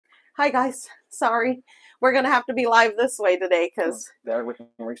Hi guys. Sorry. We're going to have to be live this way today because there we can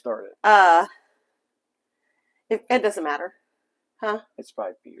restart it. It doesn't matter. Huh? It's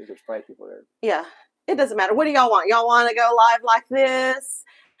 5 people. There's 5 people there. Yeah. It doesn't matter. What do y'all want? Y'all want to go live like this?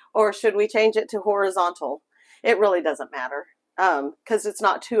 Or should we change it to horizontal? It really doesn't matter. Because it's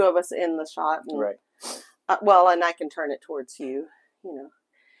not 2 of us in the shot. And, right. Well, and I can turn it towards you, you know,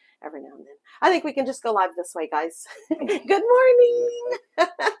 every now and then. I think we can just go live this way, guys. Good morning.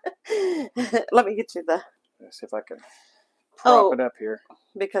 Let me get you the... Let's see if I can prop it up here.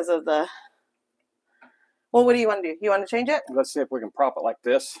 Because of the... Well, what do you want to do? You want to change it? Let's see if we can prop it like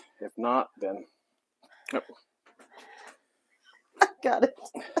this. If not, then... Nope. I got it.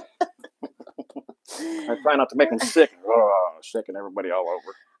 I try not to make them sick. Oh, shaking everybody all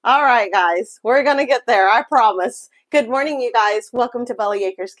over. All right, guys. We're going to get there. I promise. Good morning, you guys. Welcome to Belly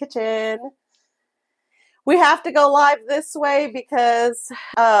Acres Kitchen. We have to go live this way because...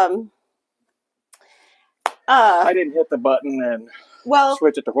 I didn't hit the button and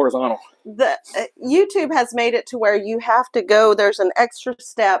switch it to horizontal. The YouTube has made it to where you have to go. There's an extra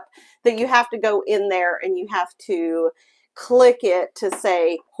step that you have to go in there and you have to click it to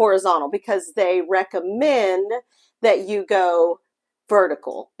say horizontal because they recommend that you go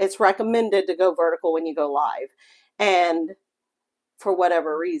vertical. It's recommended to go vertical when you go live. And for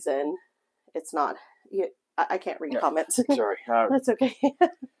whatever reason, it's not. I can't read comments. Sorry. That's okay.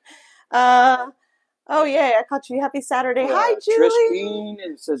 Oh, yeah, I caught you. Happy Saturday. Hi, Julie. Trish Bean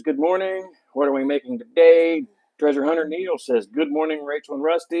says, good morning. What are we making today? Treasure Hunter Neil says, good morning, Rachel and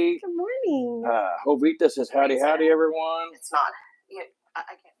Rusty. Good morning. Jovita says, howdy, howdy, everyone. It's not. I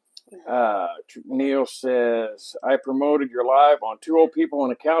can't. Neil says, I promoted your live on Two Old People on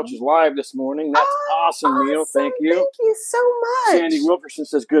the Couch is live this morning. That's awesome, Neil. Thank you. Thank you so much. Sandy Wilkerson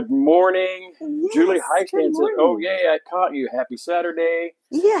says, good morning. Yes, Julie Heistan says, oh, yeah, I caught you. Happy Saturday.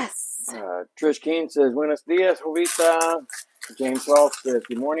 Yes. Trish Keene says, buenos dias, Jovita. James Hall says,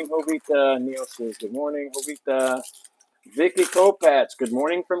 good morning, Jovita. Neil says, good morning, Jovita. Vicky Kopatz, good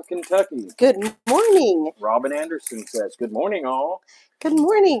morning from Kentucky. Good morning. Robin Anderson says, good morning, all. Good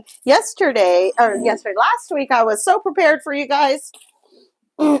morning. Last week, I was so prepared for you guys.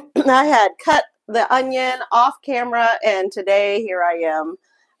 I had cut the onion off camera, and today, here I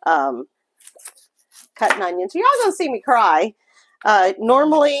am cutting onions. So y'all gonna see me cry.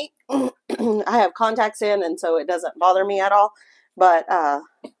 Normally, I have contacts in, and so it doesn't bother me at all. But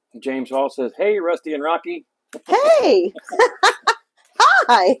James Hall says, hey, Rusty and Rocky. Hey.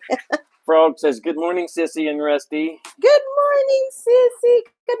 Hi. Frog says, good morning, Sissy and Rusty. Good morning, Sissy.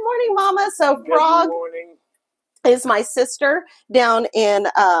 Good morning, Mama. So Frog is my sister down in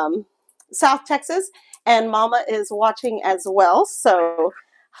South Texas, and Mama is watching as well. So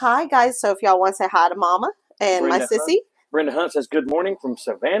hi, guys. So if y'all want to say hi to Mama and my sissy. Brenda Hunt says, good morning from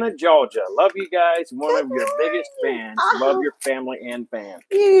Savannah, Georgia. Love you guys. One of your biggest fans. Love your family and fans.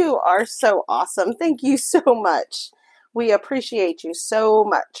 You are so awesome. Thank you so much. We appreciate you so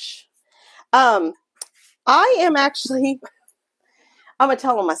much. I am actually, I'm going to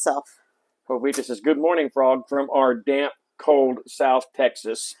tell on myself. Jovita says, good morning, Frog, from our damp, cold South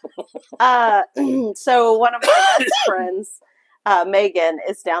Texas. So one of my best friends, Megan,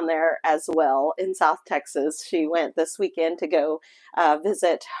 is down there as well in South Texas. She went this weekend to go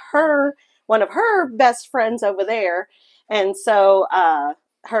visit one of her best friends over there. And so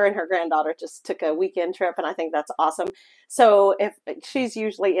her and her granddaughter just took a weekend trip, and I think that's awesome. So if she's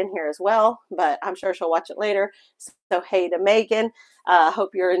usually in here as well, but I'm sure she'll watch it later. So hey to Megan.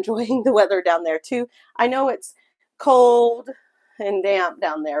 Hope you're enjoying the weather down there too. I know it's cold and damp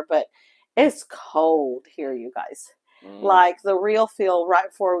down there, but it's cold here, you guys. Like the real feel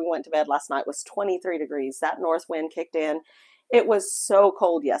right before we went to bed last night was 23 degrees. That north wind kicked in. It was so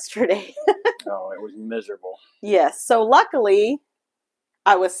cold yesterday. Oh, it was miserable. Yes. So luckily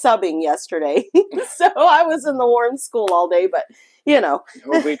I was subbing yesterday. So I was in the warm school all day, but you know.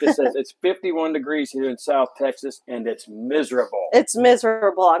 Jovita says it's 51 degrees here in South Texas and it's miserable. It's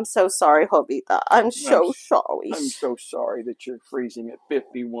miserable. I'm so sorry, Jovita. I'm so sorry. I'm so sorry that you're freezing at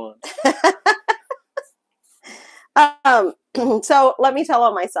 51. So let me tell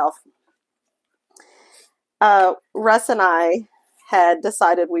on myself. Russ and I had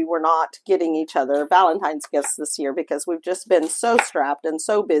decided we were not getting each other Valentine's gifts this year because we've just been so strapped and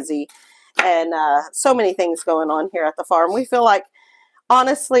so busy and so many things going on here at the farm. We feel like,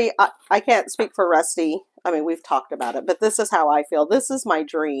 honestly, I can't speak for Rusty. I mean, we've talked about it, but this is how I feel. This is my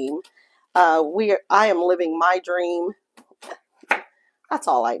dream. I am living my dream. That's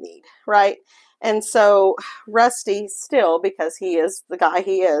all I need, right? And so Rusty still, because he is the guy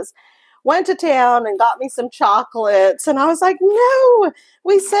he is, went to town and got me some chocolates. And I was like, no,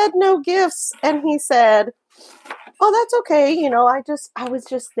 we said no gifts. And he said, oh, that's okay. You know, I was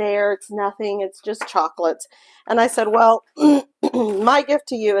just there. It's nothing. It's just chocolates. And I said, well, my gift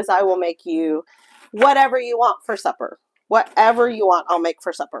to you is I will make you whatever you want for supper. Whatever you want, I'll make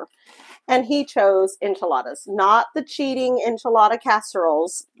for supper. And he chose enchiladas, not the cheating enchilada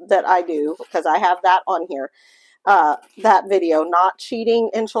casseroles that I do, because I have that on here, that video, not cheating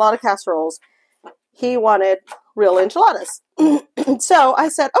enchilada casseroles. He wanted real enchiladas. So I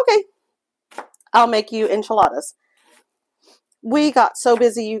said, okay, I'll make you enchiladas. We got so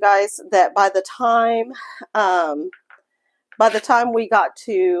busy, you guys, that by the time we got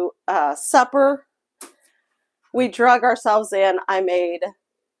to supper, we drug ourselves in. I made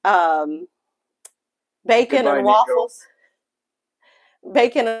bacon and waffles.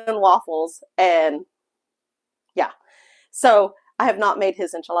 Bacon and waffles, and yeah. So I have not made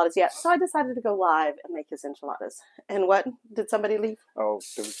his enchiladas yet. So I decided to go live and make his enchiladas. And what? Did somebody leave? Oh,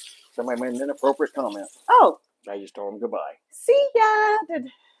 somebody made an inappropriate comment. Oh. I just told him goodbye. See ya.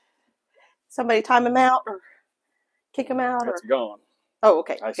 Did somebody time him out or kick him out? It's gone. Oh,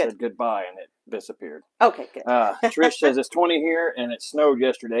 okay. I said goodbye and it disappeared. Okay, good. Trish says it's 20 here and it snowed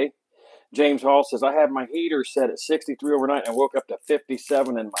yesterday. James Hall says, I had my heater set at 63 overnight and woke up to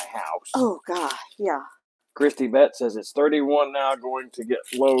 57 in my house. Oh, God. Yeah. Christy Bett says it's 31 now, going to get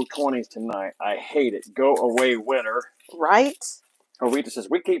low 20s tonight. I hate it. Go away, winter. Right? Rita says,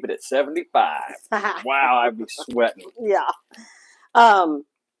 we keep it at 75. Wow, I'd be sweating. Yeah.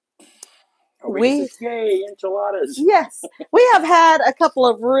 We says, yay, enchiladas. Yes. We have had a couple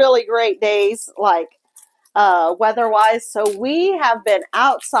of really great days, like weather-wise. So we have been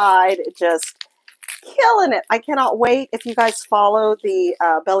outside just killing it. I cannot wait. If you guys follow the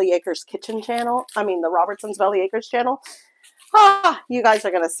Belly Acres Kitchen channel, the Robertson's Belly Acres channel, you guys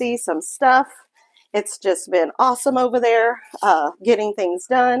are going to see some stuff. It's just been awesome over there, getting things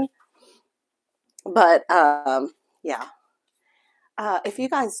done. But, yeah. If you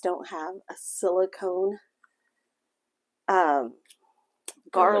guys don't have a silicone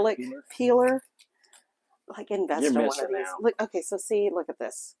garlic peeler, like invest in one of these. Look, okay, so see, look at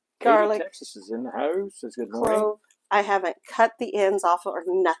this. Garlic. Texas is in the house. Says good morning. Clove. I haven't cut the ends off or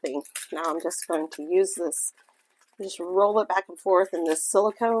nothing. Now I'm just going to use this. Just roll it back and forth in this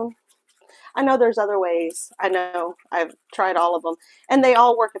silicone. I know there's other ways. I know I've tried all of them, and they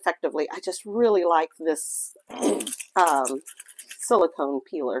all work effectively. I just really like this silicone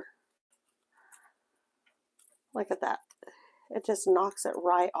peeler. Look at that. It just knocks it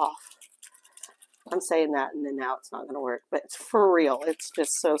right off. I'm saying that, and then now it's not going to work, but it's for real. It's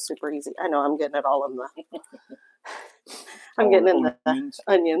just so super easy. I know I'm getting it all in the I'm getting in the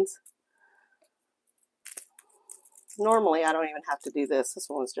onions. Normally, I don't even have to do this. This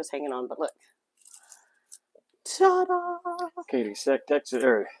one's just hanging on, but look. Ta-da! Katie Texas,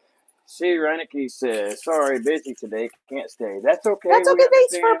 C. Reineke says, sorry, busy today, can't stay. That's okay. That's okay.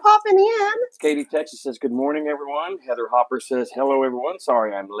 Thanks for popping in. Katie Texas says, good morning, everyone. Heather Hopper says, hello, everyone.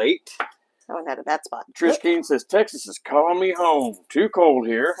 Sorry I'm late. That one had a bad spot. Trish Keene says, Texas is calling me home. Too cold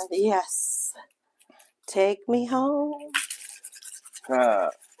here. Yes. Take me home.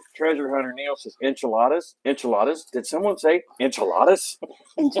 Treasure Hunter Neil says, enchiladas. Enchiladas? Did someone say enchiladas?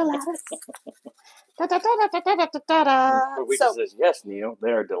 Enchiladas. So, says, yes, Neil.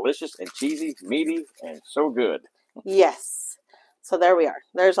 They are delicious and cheesy, meaty, and so good. Yes. So there we are.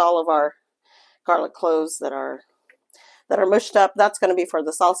 There's all of our garlic cloves that are mushed up. That's going to be for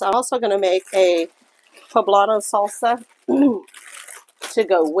the salsa. I'm also going to make a poblano salsa to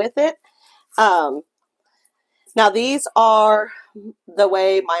go with it. Now these are the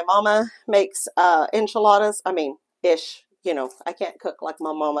way my mama makes enchiladas. Ish. You know, I can't cook like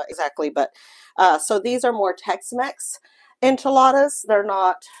my mama exactly, but so these are more Tex-Mex enchiladas. They're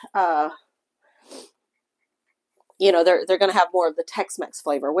not, they're going to have more of the Tex-Mex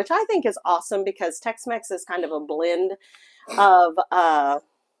flavor, which I think is awesome because Tex-Mex is kind of a blend of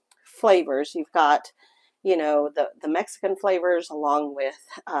flavors. You've got, the Mexican flavors along with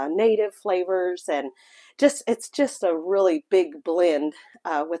native flavors, and it's just a really big blend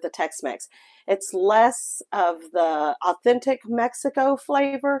with the Tex-Mex. It's less of the authentic Mexico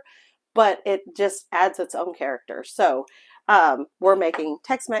flavor, but it just adds its own character. So we're making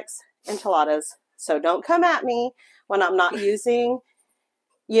Tex-Mex enchiladas. So don't come at me when I'm not using,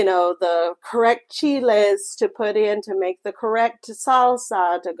 the correct chiles to put in to make the correct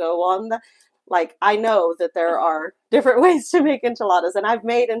salsa to go on the... Like, I know that there are different ways to make enchiladas, and I've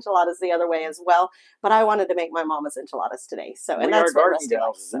made enchiladas the other way as well, but I wanted to make my mama's enchiladas today. So, and that's what Rusty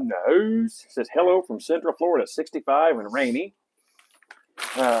likes. In the house. Says hello from Central Florida, 65 and rainy.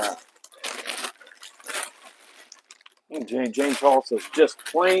 James Hall says, just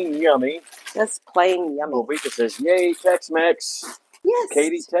plain yummy. Just plain yummy. Jovita says, yay, Tex-Mex. Yes.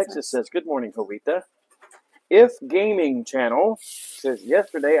 Katie, Texas says, good morning, Jovita. If Gaming Channel says,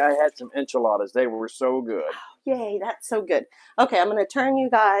 yesterday I had some enchiladas. They were so good. Yay, that's so good. Okay, I'm going to turn you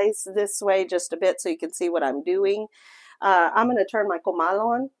guys this way just a bit so you can see what I'm doing. I'm going to turn my comal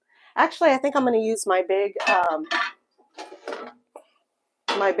on. Actually, I think I'm going to use my big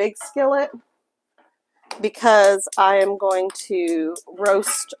skillet because I am going to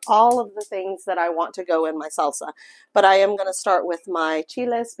roast all of the things that I want to go in my salsa. But I am going to start with my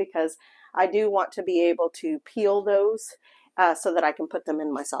chiles because I do want to be able to peel those so that I can put them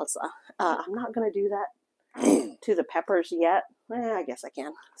in my salsa. I'm not going to do that to the peppers yet. I guess I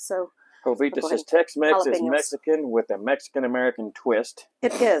can. So Jovita says Tex-Mex is Mexican with a Mexican-American twist.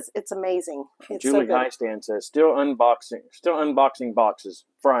 It is. It's amazing. It's Julie so good. Highstand says, still unboxing boxes,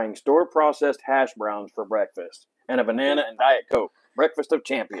 frying store-processed hash browns for breakfast, and a banana and Diet Coke. Breakfast of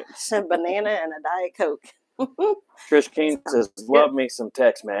champions. A banana and a Diet Coke. Trish King says, love me some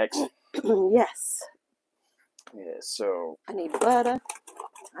Tex-Mex. Yes. Yeah, so. I need butter.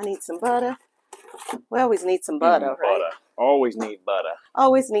 I need some butter. We always need some butter, right? Butter. Always need butter.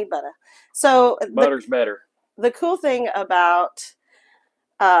 Always need butter. So butter's better. The cool thing about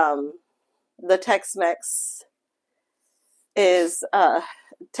the Tex-Mex is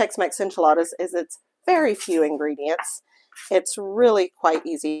Tex-Mex enchiladas is it's very few ingredients. It's really quite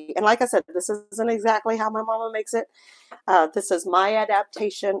easy. And like I said, this isn't exactly how my mama makes it. This is my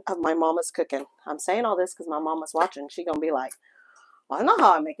adaptation of my mama's cooking. I'm saying all this because my mama's watching. She's going to be like, well, I know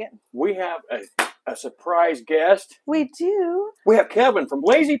how I make it. We have a surprise guest. We do. We have Kevin from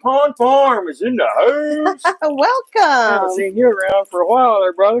Lazy Pond Farm is in the house. Welcome. Haven't seen you around for a while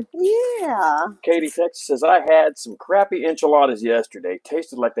there, brother. Yeah. Katie Texas says, I had some crappy enchiladas yesterday.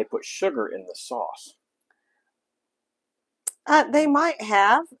 Tasted like they put sugar in the sauce. They might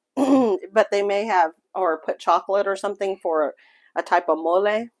have, but they may have, or put chocolate or something for a type of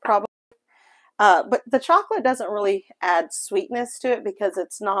mole, probably. But the chocolate doesn't really add sweetness to it because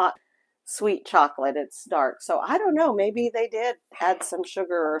it's not sweet chocolate. It's dark. So I don't know. Maybe they did add some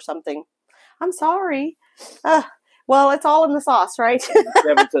sugar or something. I'm sorry. Well, it's all in the sauce, right?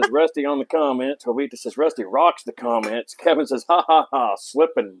 Kevin says, Rusty on the comments. Jovita says, Rusty rocks the comments. Kevin says, ha, ha, ha,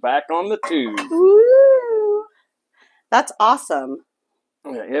 slipping back on the tube. Woo! That's awesome.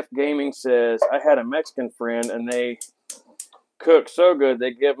 If Gaming says, I had a Mexican friend and they cook so good,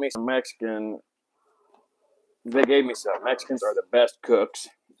 they gave me some Mexican. They gave me some. Mexicans are the best cooks.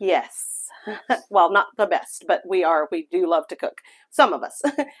 Yes. Well, not the best, but we do love to cook. Some of us.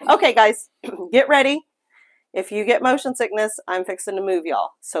 Okay, guys, get ready. If you get motion sickness, I'm fixing to move y'all.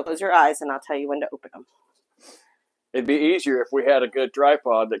 So close your eyes and I'll tell you when to open them. It'd be easier if we had a good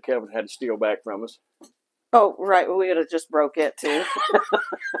tripod that Kevin had to steal back from us. Oh, right. We would have just broke it too.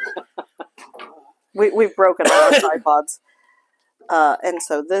 We've broken all our tripods. And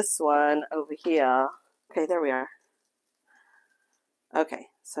so this one over here. Okay, there we are. Okay,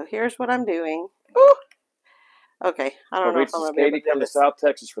 so here's what I'm doing. Ooh. Okay, I don't know if I'm going to be able to do Katie come to this. South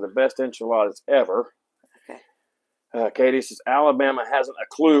Texas for the best enchiladas ever. Okay. Katie says, Alabama hasn't a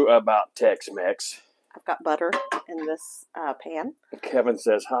clue about Tex-Mex. I've got butter in this pan. Kevin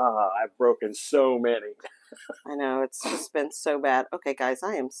says, I've broken so many. I know, it's just been so bad. Okay, guys,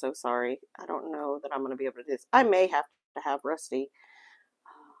 I am so sorry. I don't know that I'm going to be able to do this. I may have to have Rusty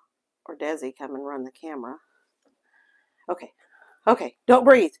or Desi come and run the camera. Okay. Okay, don't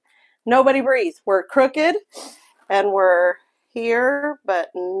breathe. Nobody breathe. We're crooked and we're here, but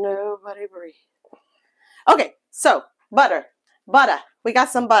nobody breathe. Okay, so butter. We got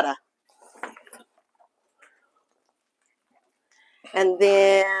some butter. And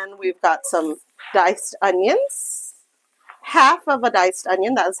then we've got some diced onions. Half of a diced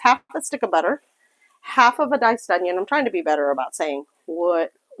onion. That is half a stick of butter. Half of a diced onion. I'm trying to be better about saying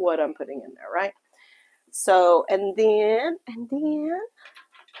what I'm putting in there, right? So, and then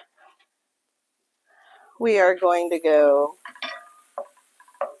we are going to go,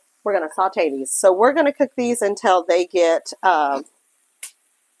 we're going to saute these. So we're going to cook these until they get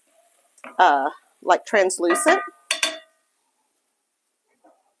like translucent.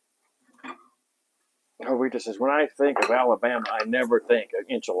 Rita says, when I think of Alabama, I never think of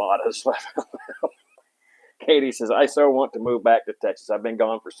enchiladas. Katie says, I so want to move back to Texas. I've been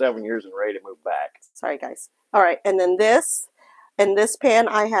gone for 7 years and ready to move back. Sorry, guys. All right, and then in this pan,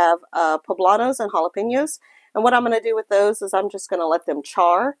 I have poblanos and jalapenos. And what I'm going to do with those is I'm just going to let them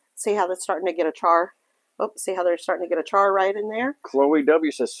char. See how they're starting to get a char? Oh, see how they're starting to get a char right in there? Chloe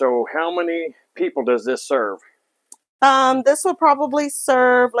W. says, so how many people does this serve? This will probably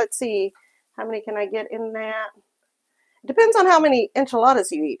serve, let's see, how many can I get in that? Depends on how many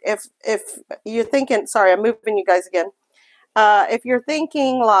enchiladas you eat. If you're thinking, sorry, I'm moving you guys again. If you're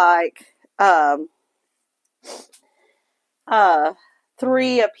thinking like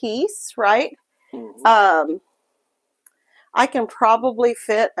 3 a piece, right? Mm-hmm. I can probably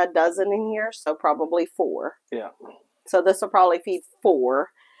fit a dozen in here, so probably 4. Yeah. So this will probably feed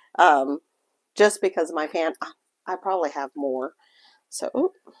 4, just because of my pan. I probably have more.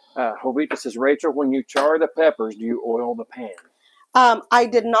 So, Jovita says, Rachel, when you char the peppers, do you oil the pan? I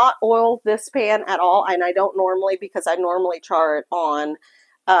did not oil this pan at all, and I don't normally, because I normally char it on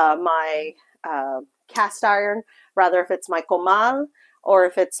my cast iron. Rather, if it's my comal or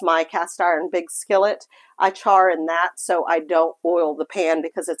if it's my cast iron big skillet, I char in that, so I don't oil the pan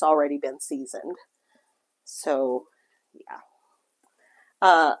because it's already been seasoned. So, yeah.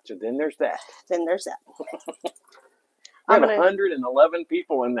 So then there's that. Then there's that. We have 111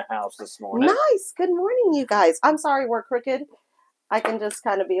 people in the house this morning. Nice. Good morning, you guys. I'm sorry we're crooked. I can just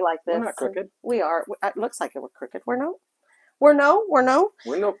kind of be like this. We're not crooked. We are. It looks like we're crooked. We're no. We're no.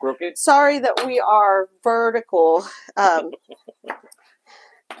 We're no crooked. Sorry that we are vertical and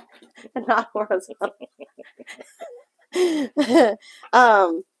not horizontal.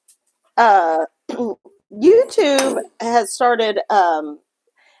 YouTube has started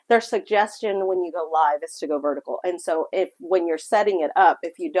their suggestion when you go live is to go vertical. And so when you're setting it up,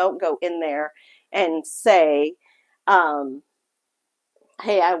 if you don't go in there and say,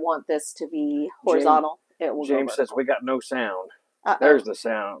 hey, I want this to be horizontal, it will go vertical. James says we got no sound. There's the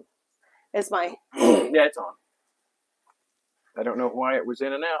sound. Is my yeah, it's on. I don't know why it was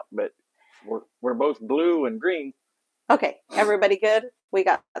in and out, but we're both blue and green. Okay, everybody good? We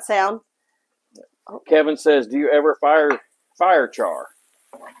got sound. Okay. Kevin says, do you ever fire char?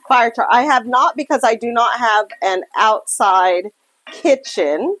 Fire char. I have not, because I do not have an outside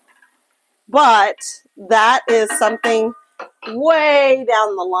kitchen, but that is something way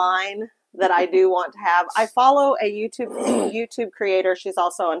down the line that I do want to have. I follow a YouTube creator. She's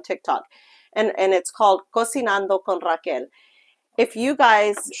also on TikTok, and it's called Cocinando con Raquel. If you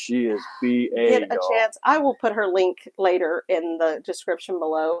guys she is BA, get a chance, I will put her link later in the description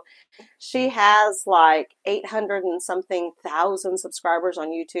below. She has like 800 and something thousand subscribers on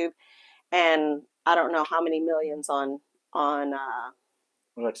YouTube, and I don't know how many millions on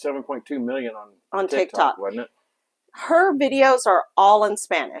like 7.2 million on TikTok, wasn't it? Her videos are all in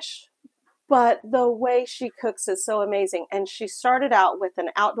Spanish, but the way she cooks is so amazing. And she started out with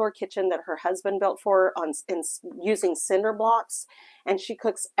an outdoor kitchen that her husband built for her using cinder blocks, and she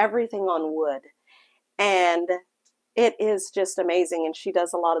cooks everything on wood, and it is just amazing. And she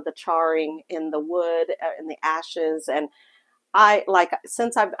does a lot of the charring in the wood and the ashes, and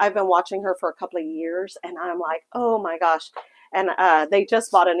since I've been watching her for a couple of years, and I'm like, oh my gosh. And they just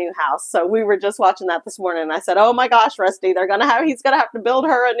bought a new house, so we were just watching that this morning. And I said, "Oh my gosh, Rusty, he's gonna have to build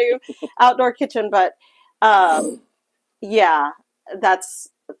her a new outdoor kitchen." But yeah, that's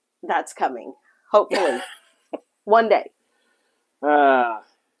coming, hopefully, one day.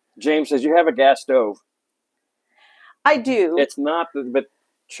 James says you have a gas stove. I do. It's not, but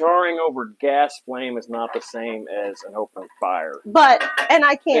charring over gas flame is not the same as an open fire. But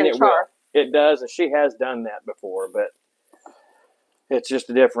I can char. It does, and she has done that before, but. It's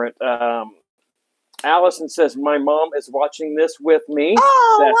just different. Allison says, my mom is watching this with me.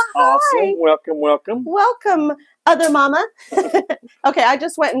 Oh, that's hi. Awesome. Welcome, welcome. Welcome, other mama. Okay, I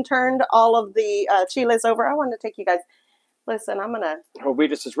just went and turned all of the chiles over. I wanted to take you guys. Listen, I'm going to.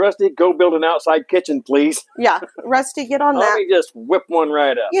 Jovita says, Rusty, go build an outside kitchen, please. Yeah, Rusty, get on that. Let me just whip one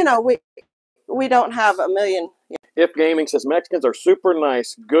right up. You know, we don't have a million. If Gaming says, Mexicans are super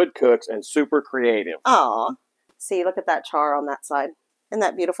nice, good cooks, and super creative. Aw. See, look at that char on that side. Isn't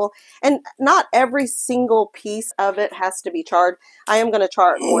that beautiful? And not every single piece of it has to be charred. I am going to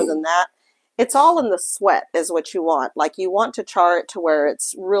char it more than that. It's all in the sweat is what you want. Like, you want to char it to where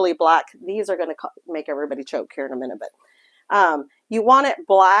it's really black. These are going to make everybody choke here in a minute. But you want it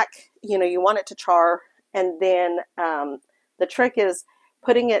black. You know, you want it to char. And then the trick is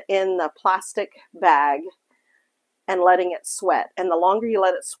putting it in the plastic bag and letting it sweat. And the longer you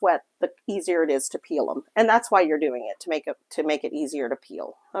let it sweat, the easier it is to peel them. And that's why you're doing it, to make it easier to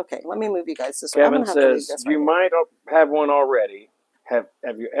peel. Okay, let me move you guys this way. Kevin says, you might have one already. Have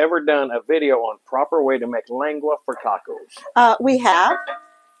you ever done a video on proper way to make lengua for tacos? We have.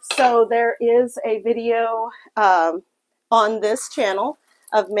 So there is a video on this channel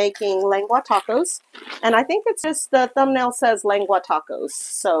of making lengua tacos. And I think it's just the thumbnail says lengua tacos.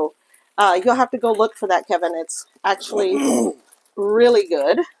 So you'll have to go look for that, Kevin. It's actually really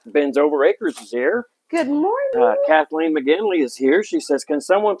good. Ben's Over Acres is here. Good morning. Kathleen McGinley is here. She says, can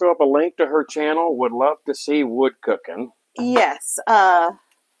someone throw up a link to her channel? Would love to see wood cooking. Yes. Elaine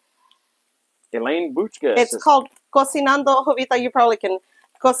Buchka It's says, called Cocinando, Jovita, you probably can.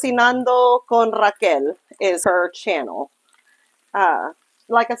 Cocinando con Raquel is her channel.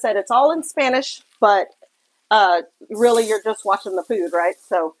 Like I said, it's all in Spanish, but really you're just watching the food, right?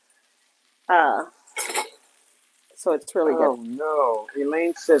 So it's really good. oh no.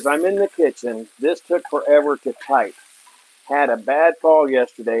 Elaine says, I'm in the kitchen. This took forever to type. Had a bad fall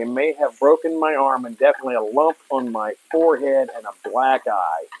yesterday. May have broken my arm and definitely a lump on my forehead and a black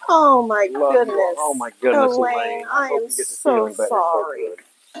eye. Oh my goodness. Oh my goodness, Elaine, I hope am you get to so feeling better. sorry.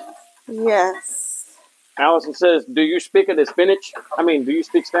 So Yes. Allison says, do you speak Spanish? Do you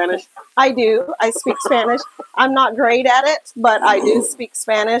speak Spanish? I do. I speak Spanish. I'm not great at it, but I do speak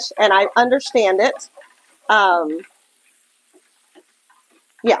Spanish and I understand it.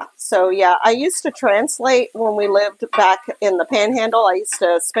 Yeah. So yeah, I used to translate when we lived back in the Panhandle. I used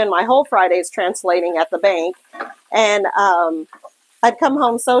to spend my whole Fridays translating at the bank, and I'd come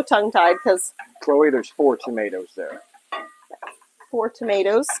home so tongue-tied because Chloe, there's 4 tomatoes there. 4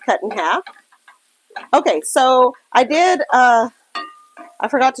 tomatoes cut in half. Okay, so I did. I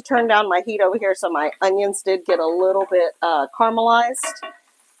forgot to turn down my heat over here, so my onions did get a little bit caramelized.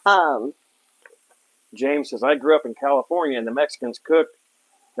 James says, I grew up in California, and the Mexican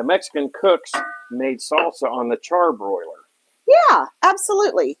cooks made salsa on the charbroiler. Yeah,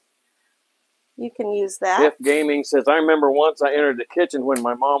 absolutely. You can use that. Biff Gaming says, I remember once I entered the kitchen when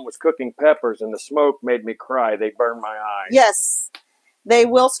my mom was cooking peppers, and the smoke made me cry. They burned my eyes. Yes, they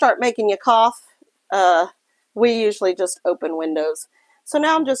will start making you cough. We usually just open windows. So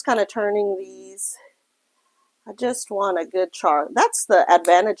now I'm just kind of turning these. I just want a good char. That's the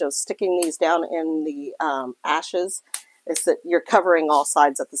advantage of sticking these down in the ashes, is that you're covering all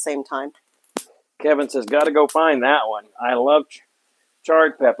sides at the same time. Kevin says, got to go find that one. I love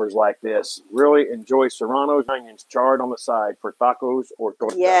charred peppers like this. Really enjoy serranos, onions charred on the side for tacos or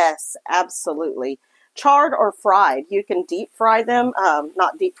tortillas. Yes, absolutely. Charred or fried. You can deep fry them.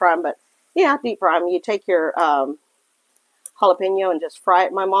 Not deep fry them, but yeah, deep fry them. You take your jalapeno and just fry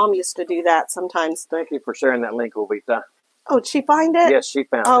it. My mom used to do that sometimes. Thank you for sharing that link, Jovita. Oh, did she find it? Yes, she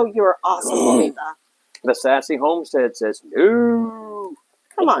found it. Oh, you're awesome, Jovita. The Sassy Homestead says, no.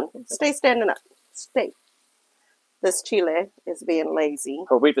 Come on, stay standing up. Stay. This chile is being lazy.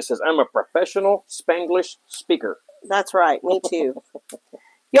 Jovita says, I'm a professional Spanglish speaker. That's right, me too.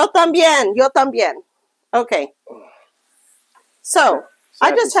 Yo también, yo también. Okay. So,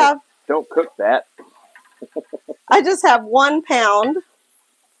 Sassy I just says, have... Don't cook that. I just have 1 pound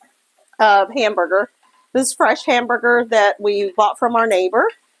of hamburger. This is fresh hamburger that we bought from our neighbor.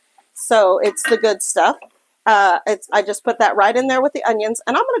 So it's the good stuff. I just put that right in there with the onions,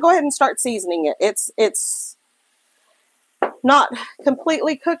 and I'm going to go ahead and start seasoning it. It's not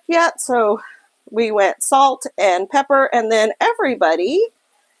completely cooked yet, so we went salt and pepper, and then everybody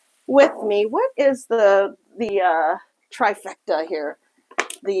with me. What is the trifecta here?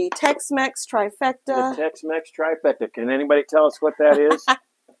 The Tex-Mex trifecta. The Tex-Mex trifecta. Can anybody tell us what that is?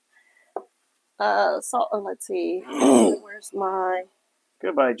 Salt. Oh, let's see. Where's my...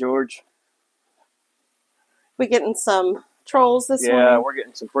 Goodbye, George. We getting some trolls this morning? Yeah, we're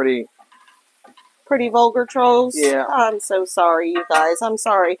getting some pretty vulgar trolls. Yeah. I'm so sorry, you guys. I'm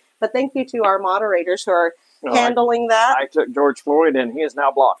sorry. But thank you to our moderators who are handling that. I took George Floyd, and he is now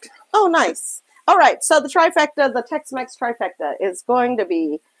blocked. Oh, nice. All right. So the trifecta, the Tex-Mex trifecta, is going to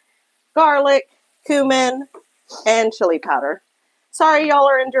be garlic, cumin, and chili powder. Sorry y'all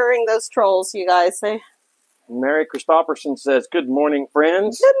are enduring those trolls, you guys. Mary Christopherson says, good morning,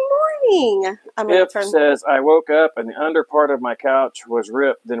 friends. Good morning. Says, I woke up and the under part of my couch was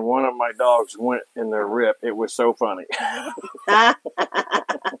ripped. Then one of my dogs went in their rip. It was so funny.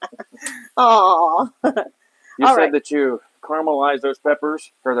 Aw. You said that you caramelize those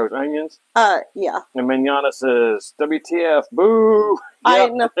peppers or those onions? Yeah. And Mignana says, WTF, boo. I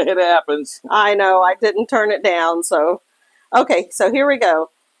Yep, know. it happens. I know. I didn't turn it down. So, okay. So here we go.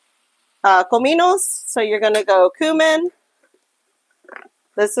 Cominos. So you're going to go cumin.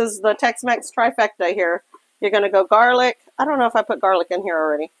 This is the Tex-Mex trifecta here. You're going to go garlic. I don't know if I put garlic in here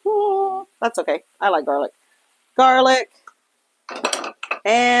already. That's okay. I like garlic. Garlic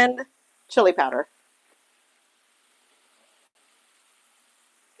and chili powder.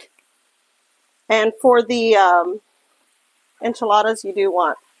 And for the enchiladas, you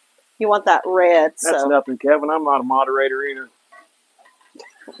want that red. That's nothing, Kevin. I'm not a moderator either.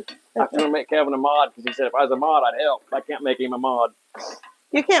 I'm going to make Kevin a mod because he said if I was a mod, I'd help. I can't make him a mod.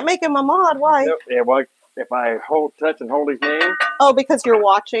 You can't make him a mod. Why? Yeah, well, if I touch and hold his name. Oh, because you're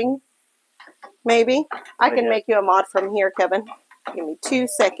watching. Maybe. I can guess. make you a mod from here, Kevin. Give me 2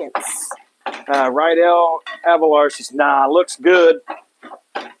 seconds. Rydell Avalar says, nah, looks good.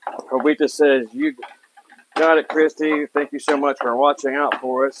 Jovita says, you got it, Christy. Thank you so much for watching out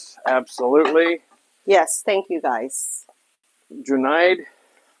for us. Absolutely. Yes, thank you guys. Junaid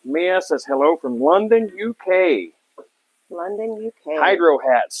Mia says, hello from London, UK. London, UK. Hydro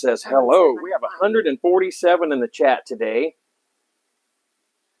Hat says, hello. We have 147 in the chat today.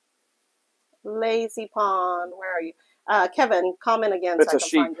 Lazy Pond, where are you? Kevin, comment again It's so I a can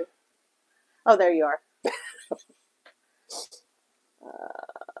sheep. find you. Oh, there you are.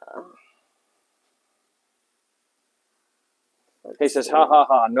 He says, ha, ha,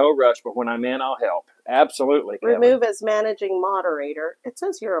 ha, no rush, but when I'm in, I'll help. Absolutely, Kevin. Remove as managing moderator. It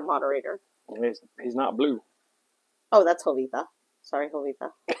says you're a moderator. He's not blue. Oh, that's Jovita. Sorry,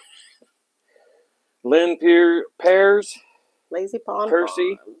 Jovita. Lynn Pears, Lazy Pond.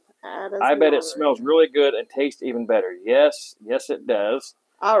 Percy. I bet it smells really good and tastes even better. Yes, it does.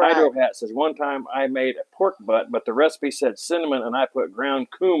 All right. Hydro Hat says, one time I made a pork butt, but the recipe said cinnamon, and I put ground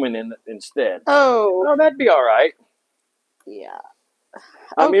cumin in it instead. Oh. Oh, that'd be all right. Yeah.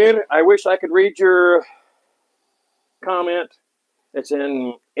 Amir, I wish I could read your comment. It's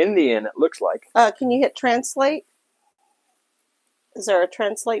in Indian, it looks like. Can you hit translate? Is there a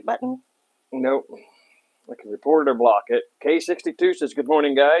translate button? Nope. I can report it or block it. K62 says, good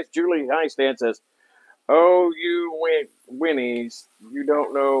morning, guys. Julie Highstand says, oh, you winnies, you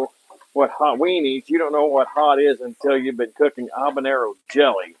don't know what hot weenies. You don't know what hot is until you've been cooking habanero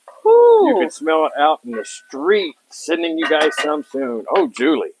jelly. Ooh. You can smell it out in the street. Sending you guys some soon. Oh,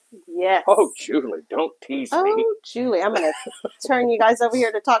 Julie. Yes. Oh, Julie, don't tease me. Oh, Julie, I'm going to turn you guys over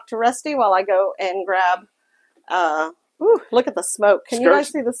here to talk to Rusty while I go and grab. Ooh, look at the smoke. Can you guys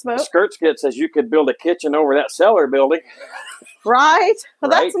see the smoke? Skirtskit says you could build a kitchen over that cellar building. Right? Well,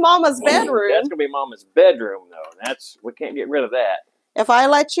 Right? that's Mama's bedroom. That's going to be Mama's bedroom, though. We can't get rid of that. If I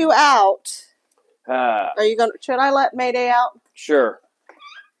let you out, are you going to, should I let Mayday out? Sure.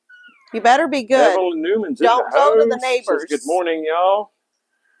 You better be good. Evelyn Newman's Don't go to the neighbors. Says, good morning, y'all.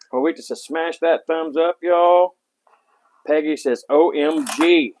 Oh, wait, just smash that thumbs up, y'all. Peggy says,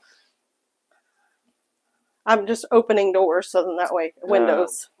 OMG. I'm just opening doors so then that way,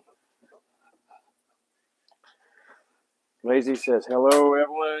 windows. Lazy says, hello,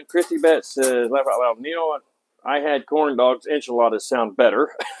 Evelyn. Christy Betts says, laugh out loud. You know what? I had corn dogs. Enchiladas sound better.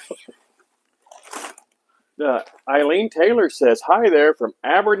 Eileen Taylor says, hi there from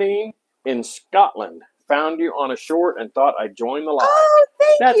Aberdeen in Scotland. Found you on a short and thought I'd join the live. Oh,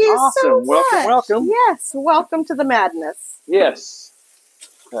 thank you awesome. so much. Welcome. Yes, welcome to the madness. Yes.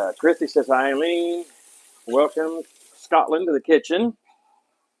 Christy says, Eileen, welcome Scotland to the kitchen.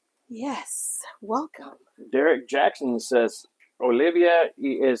 Yes, welcome. Derek Jackson says, Olivia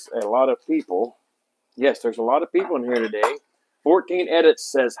is a lot of people. Yes, there's a lot of people in here today. 14 Edits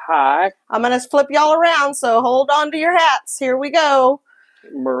says hi. I'm going to flip y'all around, so hold on to your hats. Here we go.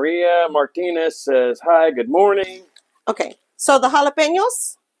 Maria Martinez says hi, good morning. Okay, so the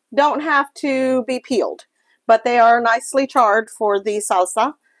jalapenos don't have to be peeled, but they are nicely charred for the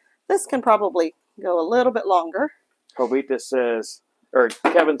salsa. This can probably go a little bit longer. Kevin says,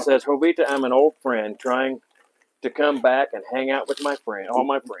 I'm an old friend trying to come back and hang out with all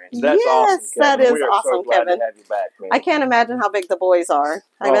my friends. That's awesome, Kevin. That is we are awesome, so glad Kevin. to have you back, man. I can't imagine how big the boys are.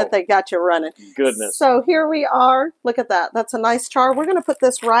 I bet they got you running. Goodness. So here we are. Look at that. That's a nice char. We're going to put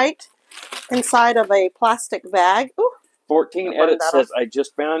this right inside of a plastic bag. Ooh. 14 Edits says, I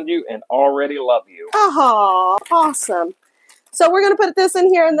just found you and already love you. Oh, awesome. So we're going to put this in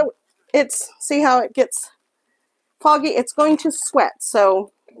here and see how it gets foggy. It's going to sweat.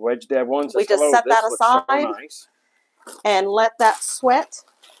 So Wedge Dab 1 says, we just hello, set that aside so nice. and let that sweat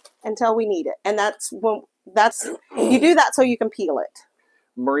until we need it. And you do that so you can peel it.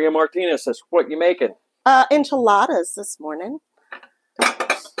 Maria Martinez says, what you making? Enchiladas this morning.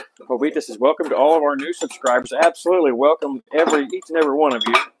 Jovita says, welcome to all of our new subscribers. Absolutely. Welcome each and every one of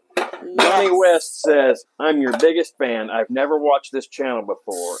you. Yes. Johnny West says, I'm your biggest fan. I've never watched this channel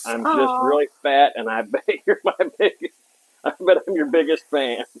before. I'm just really fat, and I bet you're my biggest. I bet I'm your biggest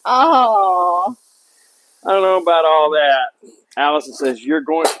fan. Oh. I don't know about all that. Allison says,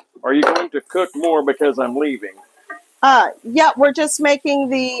 are you going to cook more because I'm leaving? Yeah, we're just making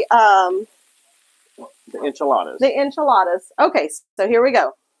the enchiladas. The enchiladas. Okay, so here we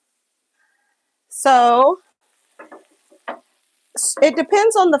go. So it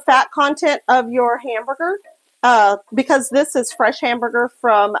depends on the fat content of your hamburger, because this is fresh hamburger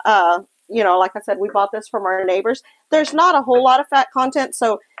from, like I said, we bought this from our neighbors. There's not a whole lot of fat content,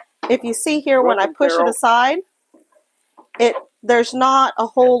 so if you see here when I push it aside, there's not a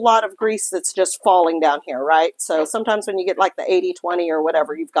whole lot of grease that's just falling down here, right? So sometimes when you get like the 80-20 or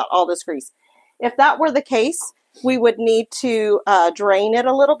whatever, you've got all this grease. If that were the case, we would need to drain it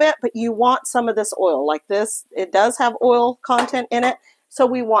a little bit, but you want some of this oil like this. It does have oil content in it, so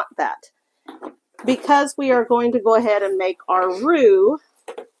we want that. Because we are going to go ahead and make our roux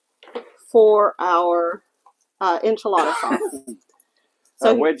for our enchilada sauce.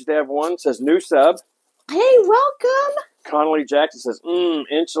 So Wedge Dev 1 says, new sub. Hey, welcome. Connolly Jackson says,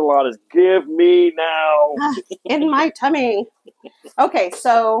 enchiladas, give me now. In my tummy. Okay,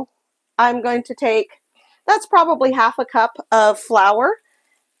 so I'm going to take, that's probably half a cup of flour.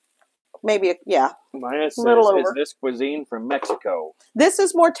 Maybe, yeah. Maya says, little over. Is this cuisine from Mexico? This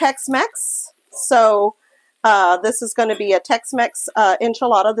is more Tex-Mex. So this is going to be a Tex-Mex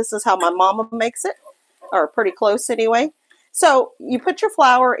enchilada. This is how my mama makes it, or pretty close anyway. So you put your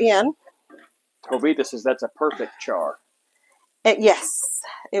flour in. Jovita says that's a perfect char. Yes,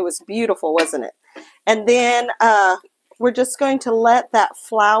 it was beautiful, wasn't it? And then we're just going to let that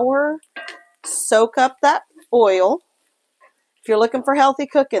flour soak up that oil. If you're looking for healthy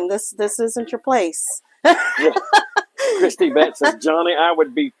cooking, this isn't your place. Yeah. Christy Betts says, Johnny, I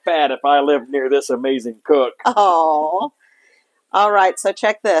would be fat if I lived near this amazing cook. Oh, all right. So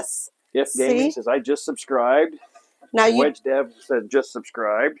check this. If Gaming says, I just subscribed. Now Wedge Dev says, just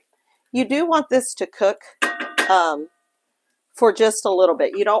subscribed. You do want this to cook for just a little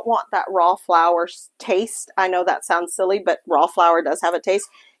bit. You don't want that raw flour taste. I know that sounds silly, but raw flour does have a taste.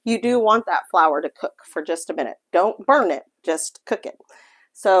 You do want that flour to cook for just a minute. Don't burn it. Just cook it.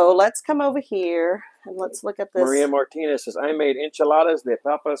 So let's come over here and let's look at this. Maria Martinez says, I made enchiladas de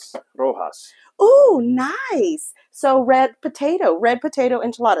papas rojas. Oh, nice. So red potato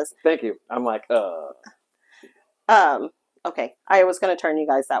enchiladas. Thank you. I'm like, okay. I was going to turn you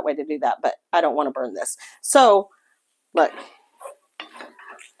guys that way to do that, but I don't want to burn this. So, look.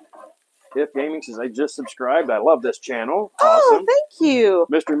 If Gaming says, I just subscribed. I love this channel. Oh, awesome. Thank you.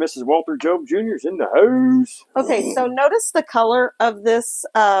 Mr. and Mrs. Walter Job Jr. is in the house. Okay, so notice the color of this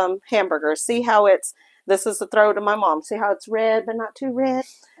hamburger. See how this is the throw to my mom. See how it's red, but not too red?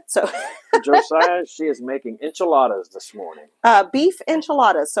 So Josiah, she is making enchiladas this morning. Beef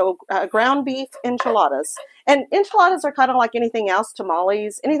enchiladas, so ground beef enchiladas. And enchiladas are kind of like anything else,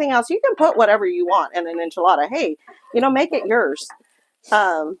 tamales, anything else. You can put whatever you want in an enchilada. Hey, make it yours.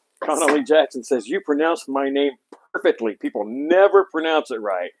 Connolly Jackson says, you pronounced my name perfectly. People never pronounce it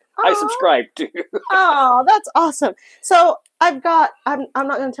right. I subscribe to. Oh, that's awesome. So I'm not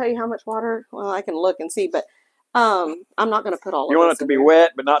going to tell you how much water. Well, I can look and see, but I'm not going to put all of it. You want it to be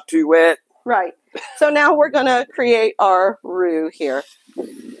wet, but not too wet. Right. So now we're going to create our roux here.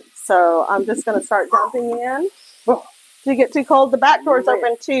 So I'm just going to start dumping in. Oh. Did it get too cold? The back door's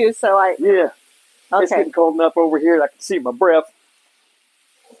open too, so Yeah. Okay. It's getting cold enough over here I can see my breath.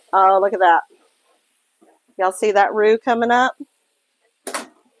 Oh, look at that. Y'all see that roux coming up?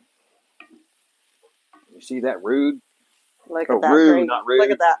 You see that rude? Look at that. Roux, not rude.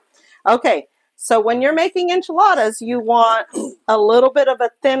 Look at that. Okay. So when you're making enchiladas, you want a little bit of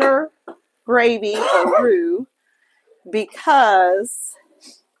a thinner gravy or roux because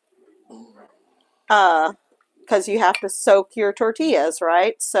you have to soak your tortillas,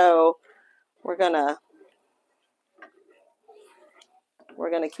 right? So we're gonna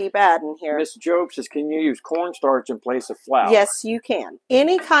keep adding here. Miss Job says, can you use cornstarch in place of flour? Yes, you can.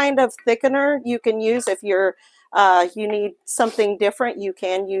 Any kind of thickener you can use. If you're you need something different, you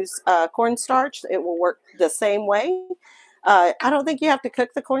can use cornstarch. It will work the same way. I don't think you have to cook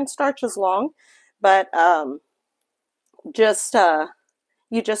the cornstarch as long, but you just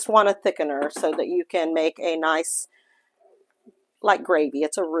want a thickener so that you can make a nice, like gravy.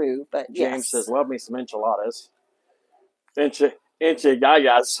 It's a roux, but James says, love me some enchiladas.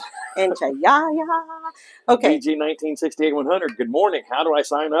 Enchiladas. Enchilada. Okay. BG 1968-100. Good morning. How do I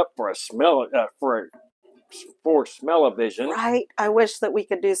sign up for a smell-o-vision? Right. I wish that we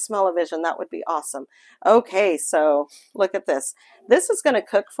could do smell-o-vision. That would be awesome. Okay, so look at this. This is going to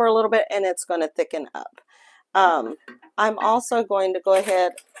cook for a little bit and it's going to thicken up. I'm also going to go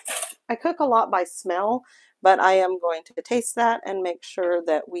ahead. I cook a lot by smell, but I am going to taste that and make sure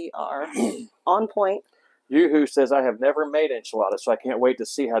that we are on point. Yoo-hoo says, I have never made enchiladas, so I can't wait to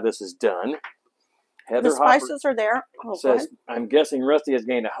see how this is done. Heather The spices are there. Oh, says, I'm guessing Rusty has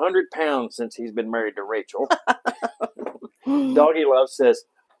gained 100 pounds since he's been married to Rachel. Doggy Love says,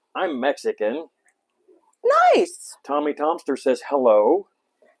 I'm Mexican. Nice. Tommy Tomster says, hello.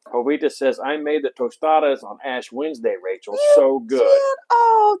 Jovita says, I made the tostadas on Ash Wednesday, Rachel. So good. Did?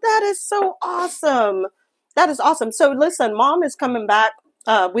 Oh, that is so awesome. That is awesome. So listen, Mom is coming back,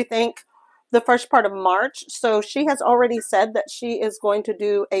 we think, the first part of March. So she has already said that she is going to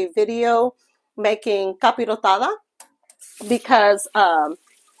do a video making capirotada because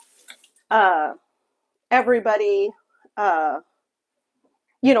everybody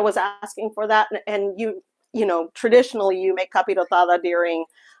was asking for that, and traditionally you make capirotada during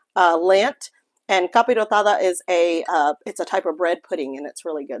Lent, and capirotada is it's a type of bread pudding, and it's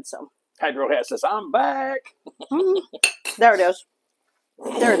really good. So Hydro says, I'm back. There it is.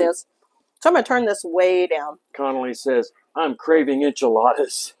 There it is. So I'm going to turn this way down. Connolly says, I'm craving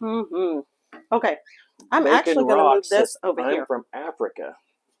enchiladas. Okay. I'm Bacon actually going to move this over here. I'm from Africa.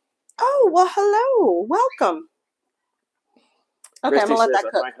 Oh, well, hello. Welcome. Okay, Christy I'm going to let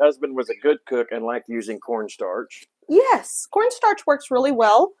that cook. My husband was a good cook and liked using cornstarch. Yes, cornstarch works really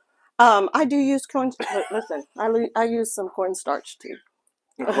well. I do use cornstarch. Listen, I use some cornstarch too.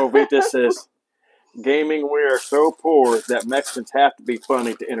 Jovita says, gaming, we are so poor that Mexicans have to be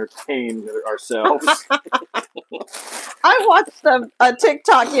funny to entertain ourselves. I watched a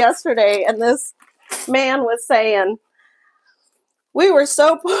TikTok yesterday, and this man was saying, we were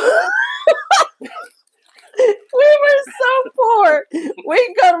so poor. We were so poor.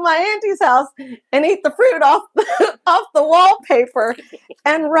 We'd go to my auntie's house and eat the fruit off the wallpaper.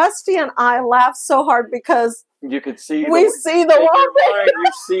 And Rusty and I laughed so hard because you could see see the wallpaper.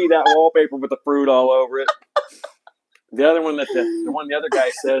 You see that wallpaper with the fruit all over it. The other one the other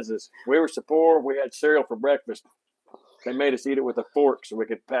guy says is, we were so poor, we had cereal for breakfast. They made us eat it with a fork so we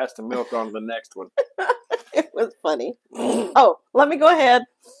could pass the milk on to the next one. It was funny. Oh, let me go ahead.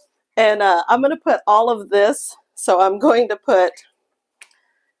 And I'm going to put all of this. So I'm going to put,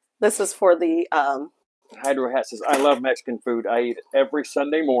 this is for the... Hydro Hat says, I love Mexican food. I eat it every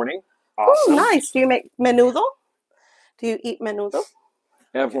Sunday morning. Awesome. Oh, nice. Do you make menudo? Do you eat menudo?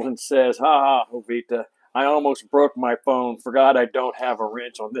 Evelyn says, ha ha, Jovita. I almost broke my phone. Forgot I don't have a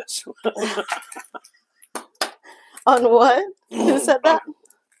wrench on this one. On what? Who said that?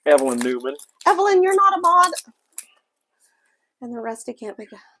 Evelyn Newman. Evelyn, you're not a mod. And the Rusty can't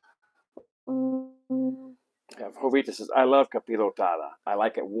make it. Jovita says, I love capirotada. I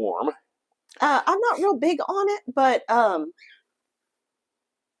like it warm. I'm not real big on it, but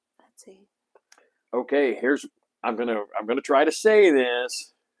let's see. Okay, I'm gonna try to say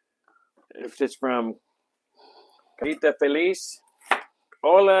this. If it's from Carita Feliz.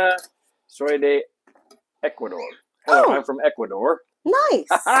 Hola, soy de Ecuador. Hello, I'm from Ecuador. Nice.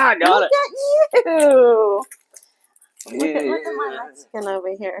 I got it. Look at you. Look at my Mexican over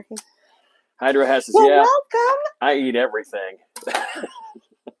here. Hydra has says, welcome. I eat everything.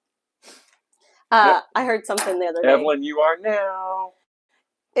 I heard something the other day. Evelyn, you are now.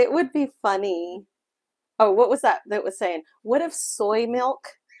 It would be funny. Oh, what was that was saying? What if soy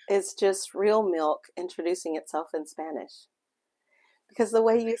milk is just real milk introducing itself in Spanish? Because the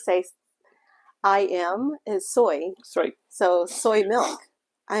way you say I am is soy. Soy. So soy milk.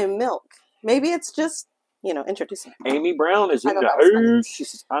 I am milk. Maybe it's just, introducing. Amy Brown is in the house. She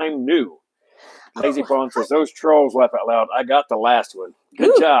says, I'm new. Lazy Fawn says, those trolls laugh out loud. I got the last one.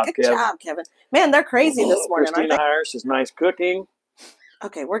 Good job, Kevin. Good job, Kevin. Man, they're crazy this morning, Christina Hire says, nice cooking.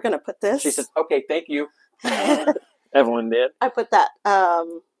 Okay, we're going to put this. She says, okay, thank you. Evelyn did. I put that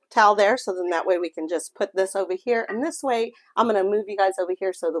towel there, so then that way we can just put this over here. And this way, I'm going to move you guys over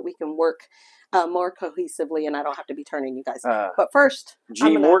here so that we can work more cohesively and I don't have to be turning you guys. But first,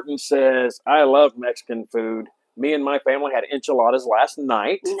 G. Morton says, I love Mexican food. Me and my family had enchiladas last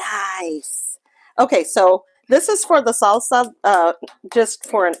night. Nice. Okay, so this is for the salsa, just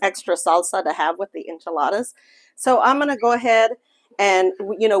for an extra salsa to have with the enchiladas. So I'm going to go ahead and,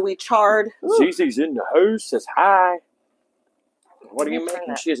 we charred. Zizi's in the house, says hi. What are you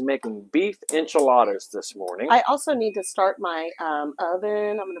making? She is making beef enchiladas this morning. I also need to start my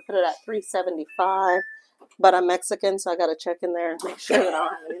oven. I'm going to put it at 375. But I'm Mexican, so I got to check in there and make sure that I don't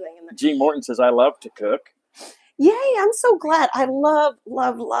have anything in there. G. Morton says, I love to cook. Yay, I'm so glad. I love,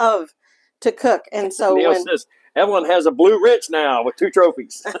 love, love to cook. And so Neil says, Evelyn has a blue wrench now with 2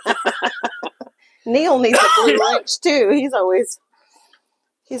 trophies. Neil needs a blue wrench too. He's always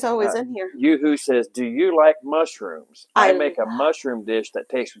in here. Yoo-hoo says, do you like mushrooms? I make a mushroom dish that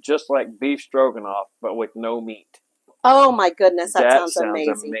tastes just like beef stroganoff, but with no meat. Oh my goodness, that sounds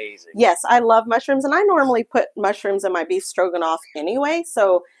amazing. Yes, I love mushrooms, and I normally put mushrooms in my beef stroganoff anyway,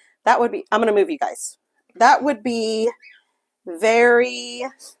 so that would be, I'm going to move you guys. That would be very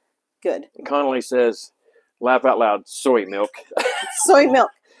good. Connolly says, laugh out loud, soy milk. Soy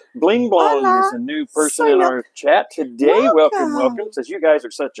milk. Bling Blong is a new person in our chat today. Welcome. Says, you guys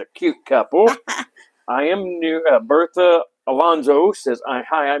are such a cute couple. I am new. Bertha Alonso says,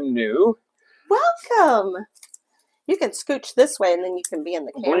 hi, I'm new. Welcome. You can scooch this way, and then you can be in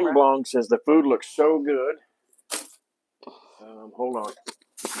the camera. Bling Blong says the food looks so good. Hold on.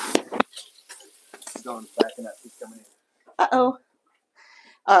 John's backing up. He's coming in. Uh-oh.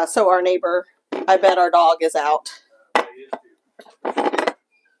 So our neighbor, I bet our dog is out.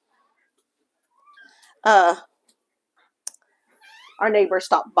 Our neighbor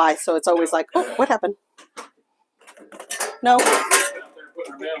stopped by, so it's always like, oh, what happened? No.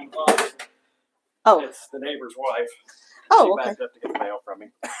 Oh. It's the neighbor's wife. Oh, she backed up to get the mail from me.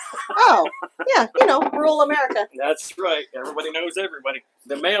 Oh, yeah, rural America. That's right. Everybody knows everybody.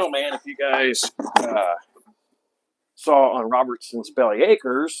 The mailman, if you guys saw on Robertson's Belly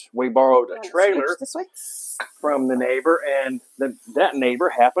Acres, we borrowed a trailer from the neighbor, and that neighbor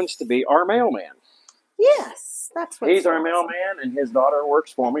happens to be our mailman. Yes, that's what he's our mailman, and his daughter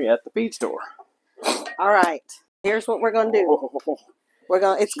works for me at the feed store. All right, here's what we're gonna do.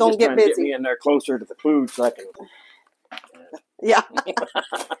 It's gonna get busy. Get me in there closer to the food so I can. Yeah.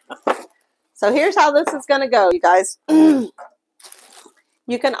 So here's how this is gonna go, you guys. You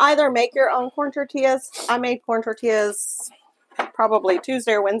can either make your own corn tortillas. I made corn tortillas probably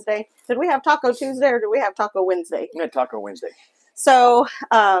Tuesday or Wednesday. Did we have Taco Tuesday or did we have Taco Wednesday? We had Taco Wednesday. So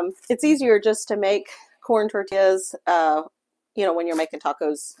it's easier just to make corn tortillas, when you're making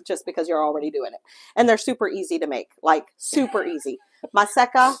tacos, just because you're already doing it. And they're super easy to make, like super easy.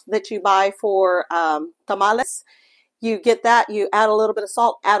 Maseca that you buy for tamales, you get that, you add a little bit of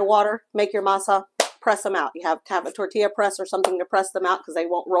salt, add water, make your masa, press them out. You have to have a tortilla press or something to press them out because they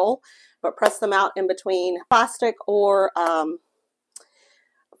won't roll, but press them out in between plastic or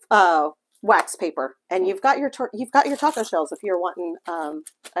wax paper, and you've got your taco shells if you're wanting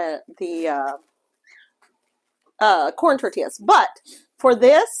the corn tortillas. But for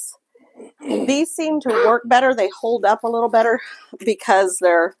this, these seem to work better. They hold up a little better because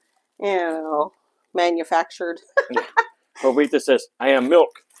they're manufactured. Jovita says, "I am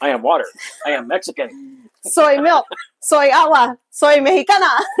milk. I am water. I am Mexican. Soy milk. Soy agua. Soy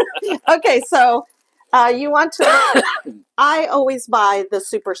mexicana." Okay, so you want to. I always buy the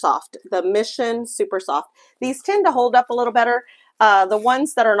super soft, the Mission Super Soft. These tend to hold up a little better. The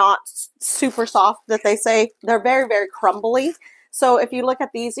ones that are not super soft, that they say, they're very, very crumbly. So if you look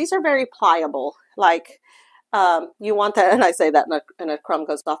at these are very pliable. Like you want that, and I say that and a crumb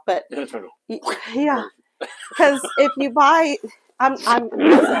goes off, but yeah, because if you buy, I'm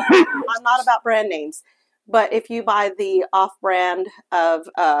not about brand names. But if you buy the off-brand of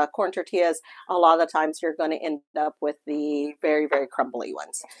corn tortillas, a lot of the times you're going to end up with the very, very crumbly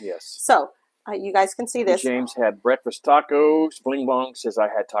ones. Yes. So you guys can see this. James had breakfast tacos. Bling Bong says, "I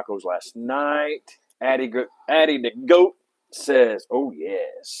had tacos last night." Addie the goat says, "Oh,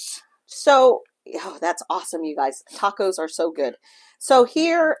 yes." So, that's awesome, you guys. Tacos are so good. So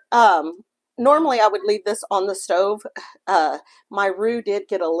here, normally I would leave this on the stove. My roux did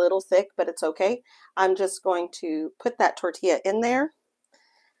get a little thick, but it's okay. I'm just going to put that tortilla in there.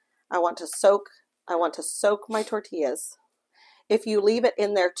 I want to soak my tortillas. If you leave it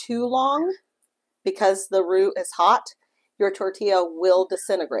in there too long, because the roux is hot, your tortilla will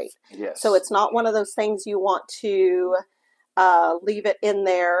disintegrate. Yes. So it's not one of those things you want to leave it in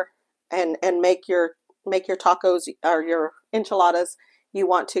there and make your tacos or your enchiladas. You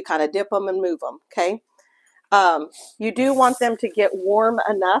want to kind of dip them and move them, okay? You do want them to get warm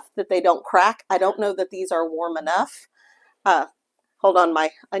enough that they don't crack. I don't know that these are warm enough. Hold on,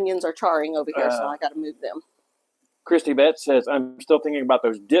 my onions are charring over here, so I got to move them. Christy Betts says, "I'm still thinking about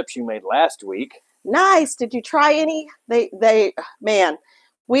those dips you made last week." Nice. Did you try any? Man,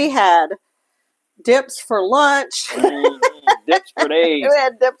 we had dips for lunch. Dips for days. We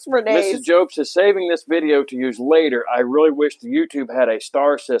had dips for days. Mrs. Job says, "Saving this video to use later. I really wish the YouTube had a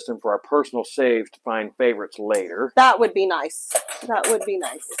star system for our personal saves to find favorites later." That would be nice. That would be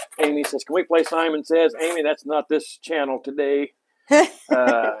nice. Amy says, "Can we play Simon Says?" Amy, that's not this channel today.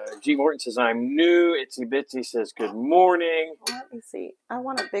 G. Morton says, "I'm new." Itsy Bitsy says, "Good morning." Let me see. I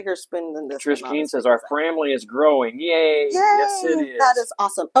want a bigger spoon than this. Trish Keene says, "Our family is growing." Yay. Yes, it is. That is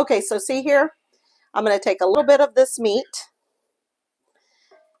awesome. Okay, so see here. I'm going to take a little bit of this meat,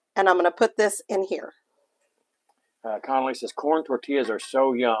 and I'm going to put this in here. Connolly says, "Corn tortillas are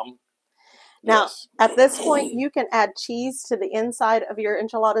so yum." Now, yes. At this point, you can add cheese to the inside of your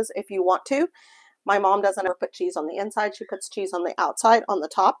enchiladas if you want to. My mom doesn't ever put cheese on the inside. She puts cheese on the outside, on the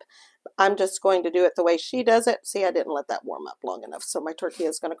top. I'm just going to do it the way she does it. See, I didn't let that warm up long enough, so my tortilla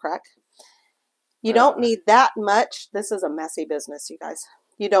is going to crack. You don't need that much. This is a messy business, you guys.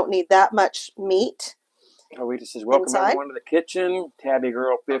 You don't need that much meat. Rita says, "Welcome everyone to the kitchen." Tabby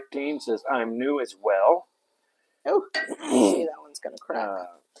Girl 15 says, "I'm new as well." Oh, see, that one's going to crack.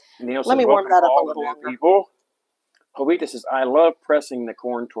 Neil says, Let me warm that up a little new longer. people. Jovita says, I love pressing the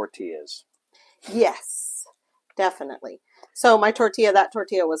corn tortillas. Yes, definitely. So my tortilla, that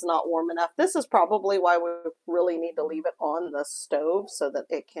tortilla was not warm enough. This is probably why we really need to leave it on the stove so that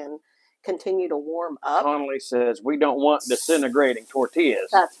it can continue to warm up. Connolly says, we don't want disintegrating tortillas.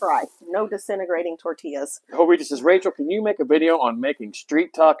 That's right. No disintegrating tortillas. Jovita says, Rachel, can you make a video on making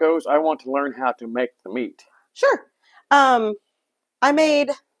street tacos? I want to learn how to make the meat. Sure. I made,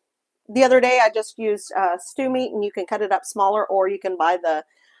 the other day, I just used stew meat, and you can cut it up smaller, or you can buy the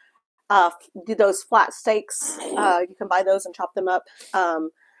those flat steaks. You can buy those and chop them up. And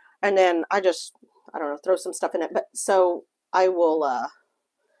then I don't know, throw some stuff in it. But so I will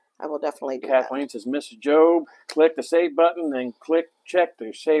definitely do Kathleen says, Mrs. Job, click the save button, then check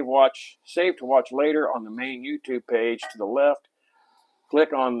the save to watch later on the main YouTube page to the left.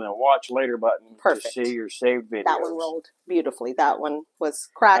 Click on the watch later button to see your saved videos. That one rolled beautifully. That one was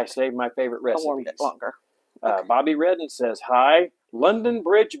cracked. I saved my favorite recipes. I warmed it longer. Okay. Bobby Redden says, hi, London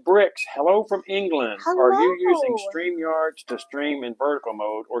Bridge Bricks. Hello from England. Hello. Are you using StreamYards to stream in vertical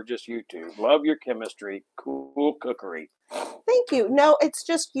mode or just YouTube? Love your chemistry. Cool cookery. Thank you. No, it's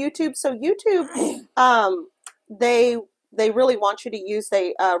just YouTube. So YouTube, they really want you to use,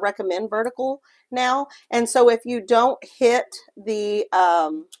 they recommend vertical now. And so if you don't hit the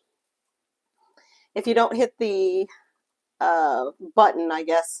button, I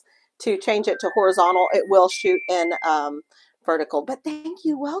guess, to change it to horizontal, it will shoot in vertical. But thank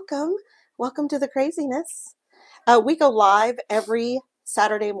you. Welcome to the craziness. We go live every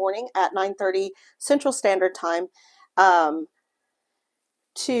Saturday morning at 9:30 Central Standard Time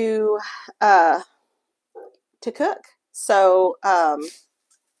to cook. So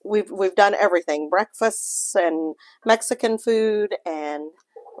we've done everything: breakfasts and Mexican food, and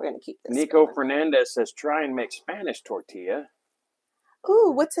we're gonna keep this. Nico Fernandez says, try and make Spanish tortilla.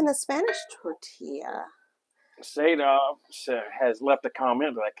 Ooh, what's in a Spanish tortilla? Seda has left a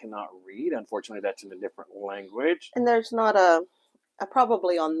comment that I cannot read. Unfortunately, that's in a different language. And there's not a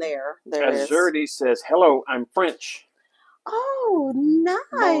probably on there. There is. Azurdi says, hello, I'm French. Oh,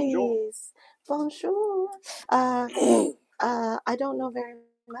 nice. Bonjour. I don't know very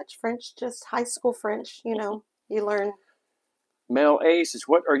much French, just high school French. You know, you learn. Mel A says,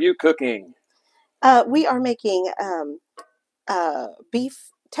 what are you cooking? We are making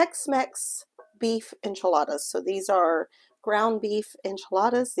beef, Tex-Mex beef enchiladas. So these are ground beef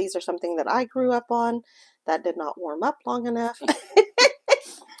enchiladas. These are something that I grew up on that did not warm up long enough.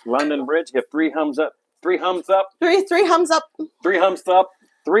 London Bridge, give 3 thumbs up. 3 thumbs up. Three thumbs up. 3 thumbs up.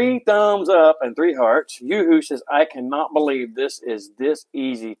 3 thumbs up and 3 hearts. Yoo-hoo says, I cannot believe this is this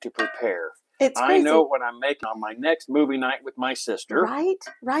easy to prepare. It's crazy. I know what I'm making on my next movie night with my sister. Right.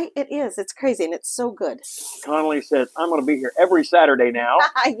 It is. It's crazy, and it's so good. Connolly says, I'm going to be here every Saturday now.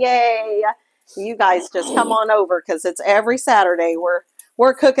 Yay. You guys just come on over, because it's every Saturday.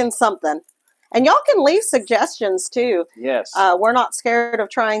 We're cooking something. And y'all can leave suggestions, too. Yes. We're not scared of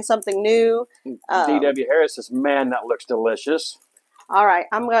trying something new. D.W. Harris says, man, that looks delicious. All right.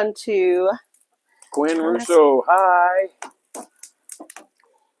 I'm going to... Quinn Russo, hi.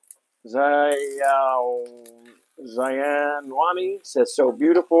 Zayanwani says, so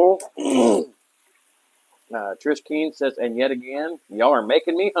beautiful. Trish Keene says, and yet again, y'all are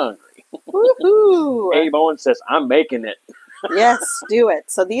making me hungry. Woohoo! Abe Owen says, I'm making it. Yes, do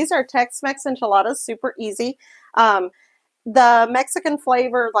it. So these are Tex-Mex enchiladas, super easy. The Mexican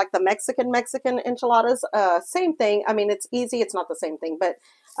flavor, like the Mexican enchiladas, same thing. I mean, it's easy. It's not the same thing, but,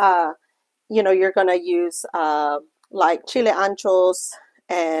 you know, you're going to use like chile anchos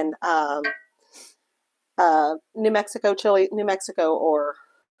and New Mexico or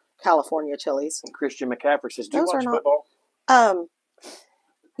California chilies. And Christian McCaffrey says, do you Those watch are not, football?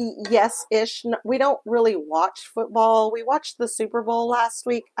 Yes-ish. We don't really watch football. We watched the Super Bowl last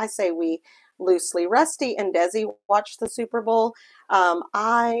week. I say we loosely. Rusty and Desi watched the Super Bowl.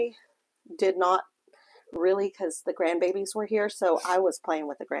 I did not really, because the grandbabies were here, so I was playing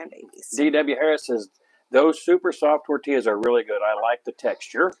with the grandbabies. D.W. Harris says, those super soft tortillas are really good. I like the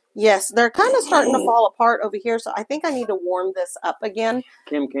texture. Yes, they're kind of starting to fall apart over here, so I think I need to warm this up again.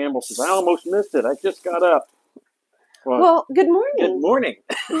 Kim Campbell says, I almost missed it. I just got up. Well, good morning. Good morning.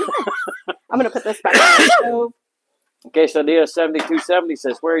 I'm going to put this back on the stove. Quesadilla 7270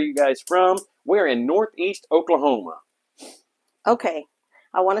 says, where are you guys from? We're in Northeast Oklahoma. Okay.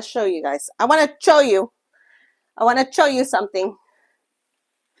 I want to show you guys. I want to show you something.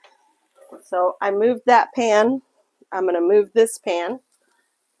 So I moved that pan. I'm going to move this pan.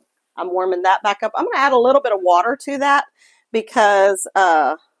 I'm warming that back up. I'm going to add a little bit of water to that because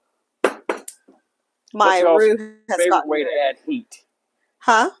my roux has favorite gotten way to add heat.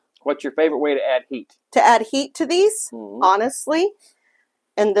 Huh? What's your favorite way to add heat? To add heat to these, honestly,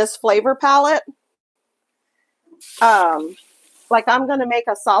 in this flavor palette, like I'm going to make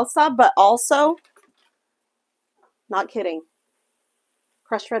a salsa, but also, not kidding,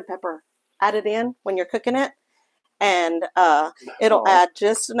 crushed red pepper. Add it in when you're cooking it, and it'll add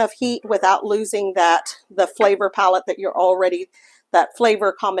just enough heat without losing the flavor palette that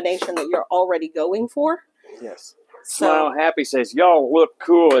flavor combination that you're already going for. Yes. So, Smile Happy says, y'all look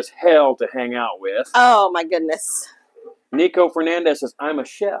cool as hell to hang out with. Oh, my goodness. Nico Fernandez says, I'm a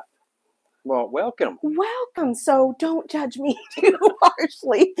chef. Well, welcome. Welcome. So don't judge me too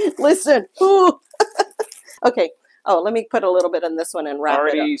harshly. Listen. Okay. Oh, let me put a little bit in this one and wrap it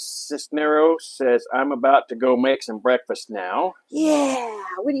up. Artie Cisneros says, I'm about to go make some breakfast now. Yeah.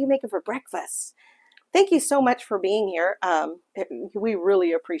 What are you making for breakfast? Thank you so much for being here. We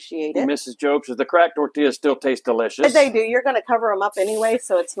really appreciate it. Mrs. Job says, the cracked tortillas still taste delicious. They do. You're going to cover them up anyway,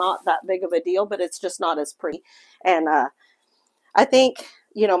 so it's not that big of a deal, but it's just not as pretty. And I think,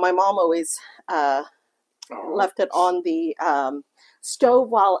 my mom always left it on the stove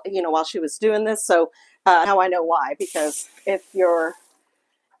while she was doing this. So now I know why, because if your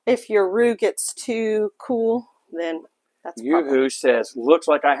roux gets too cool, then that's Yoo-hoo says, looks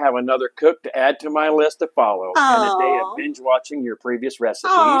like I have another cook to add to my list to follow. And a day of binge watching your previous recipes.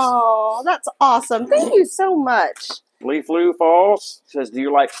 Oh, that's awesome. Thank you so much. Lee Flew Falls says, do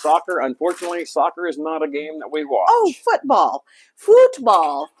you like soccer? Unfortunately, soccer is not a game that we watch. Oh, football.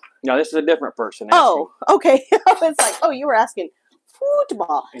 Football. No, this is a different person asking. Oh, okay. It's like, oh, you were asking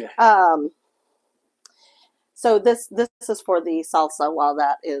football. Yeah. So this is for the salsa while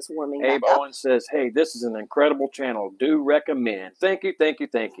that is warming Abe back up. Owen says, hey, this is an incredible channel. Do recommend. Thank you, thank you,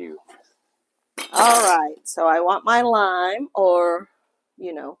 thank you. All right. So I want my lime or,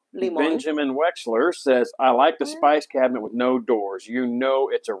 limon. Benjamin Wexler says, I like the spice cabinet with no doors.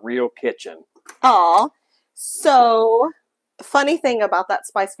 It's a real kitchen. Aw. So funny thing about that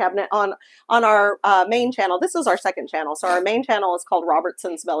spice cabinet on our main channel, this is our second channel. So our main channel is called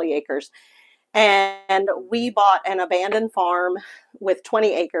Robertson's Belly Acres. And we bought an abandoned farm with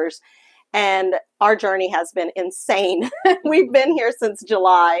 20 acres. And our journey has been insane. We've been here since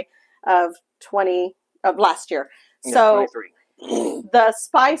July of last year. Yeah, so 23. The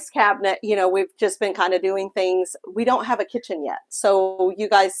spice cabinet, we've just been kind of doing things. We don't have a kitchen yet. So you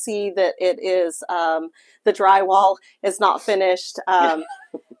guys see that it is, the drywall is not finished.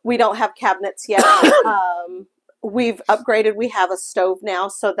 We don't have cabinets yet. We've upgraded. We have a stove now,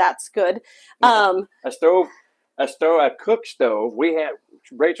 so that's good. A cook stove. We had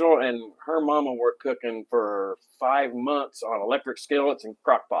Rachel and her mama were cooking for 5 months on electric skillets and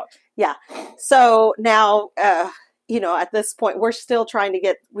crock pots. Yeah. So now, at this point, we're still trying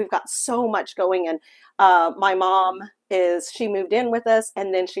to we've got so much going. And my mom she moved in with us,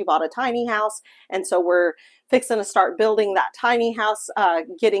 and then she bought a tiny house. And so we're fixing to start building that tiny house,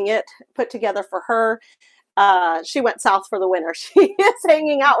 getting it put together for her. She went south for the winter. She is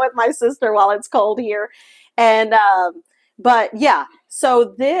hanging out with my sister while it's cold here. And, but yeah,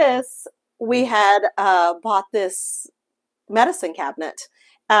 so we had bought this medicine cabinet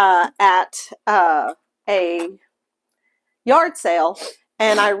at a yard sale,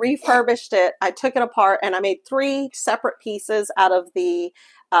 and I refurbished it. I took it apart and I made 3 separate pieces out of the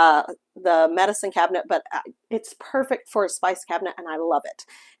medicine cabinet, but it's perfect for a spice cabinet and I love it.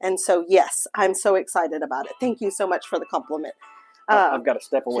 And so, yes, I'm so excited about it. Thank you so much for the compliment. I've got to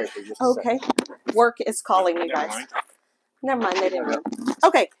step away for just a second. Work is calling you guys. Never mind, they didn't know.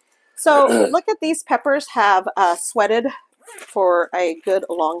 Okay, so look at these peppers have sweated for a good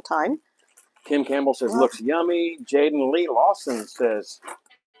long time. Kim Campbell says, looks yummy. Jaden Lee Lawson says,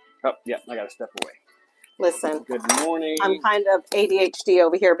 oh, yeah, I got to step away. Listen, good morning. I'm kind of ADHD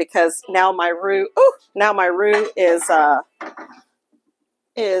over here because now my roux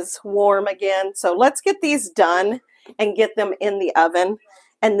is warm again. So let's get these done and get them in the oven,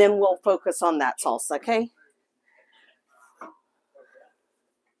 and then we'll focus on that salsa, okay?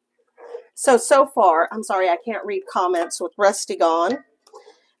 So far, I'm sorry, I can't read comments with Rusty gone,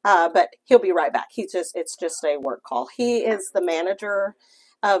 but he'll be right back. It's just a work call. He is the manager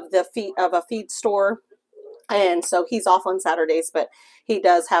of a feed store. And so he's off on Saturdays, but he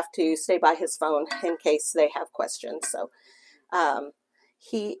does have to stay by his phone in case they have questions. So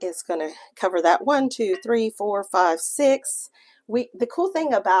he is going to cover that 1, 2, 3, 4, 5, 6. The cool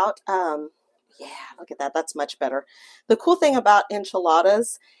thing about, yeah, look at that. That's much better. The cool thing about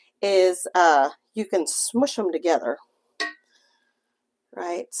enchiladas is you can smush them together,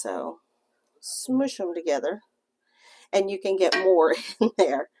 right? So smush them together and you can get more in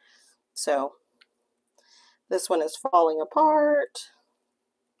there. So this one is falling apart.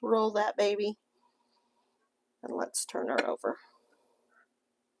 Roll that baby. And let's turn her over.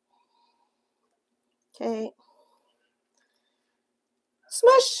 Okay.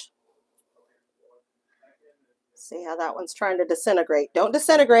 Smush. See how that one's trying to disintegrate. Don't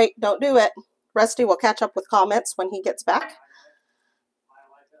disintegrate. Don't do it. Rusty will catch up with comments when he gets back.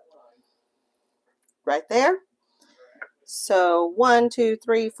 Right there. So 1, 2,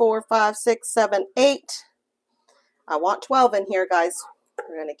 3, 4, 5, 6, 7, 8. I want 12 in here, guys.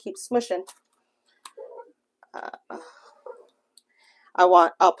 We're going to keep smushing.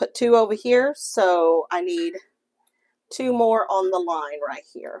 I'll put 2 over here, so I need 2 more on the line right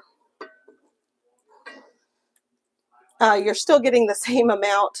here. You're still getting the same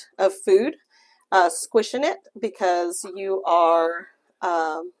amount of food, squishing it, because you are,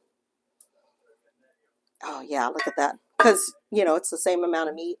 oh yeah, look at that. Because, you know, it's the same amount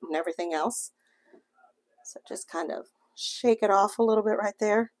of meat and everything else. So just kind of shake it off a little bit right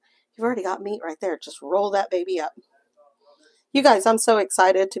there. You've already got meat right there. Just roll that baby up. You guys, I'm so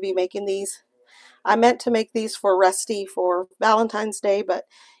excited to be making these. I meant to make these for Rusty for Valentine's Day, but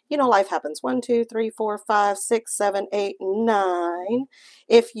you know, life happens. 1, 2, 3, 4, 5, 6, 7, 8, 9.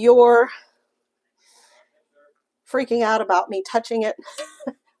 If you're freaking out about me touching it,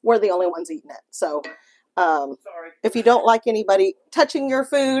 we're the only ones eating it. So if you don't like anybody touching your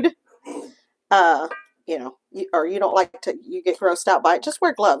food, you know, or you don't like to, you get grossed out by it, just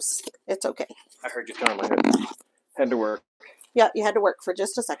wear gloves. It's okay. I heard you telling my head to work. Yeah, you had to work for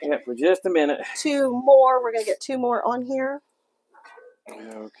just a second. Yeah, for just a minute. 2 more. We're going to get 2 more on here.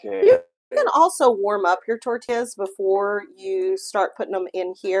 Okay. You can also warm up your tortillas before you start putting them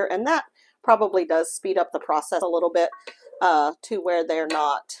in here, and that probably does speed up the process a little bit to where they're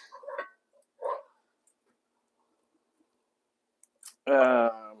not.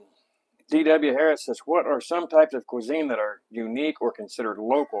 D.W. Harris says, what are some types of cuisine that are unique or considered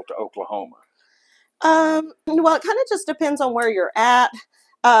local to Oklahoma? Well, it kind of just depends on where you're at.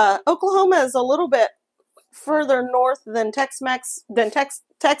 Oklahoma is a little bit further north than Tex-Mex,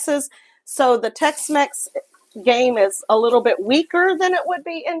 Texas. So the Tex-Mex game is a little bit weaker than it would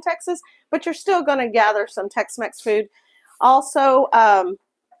be in Texas, but you're still going to gather some Tex-Mex food. Also, a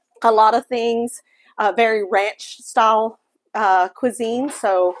lot of things, very ranch style cuisine.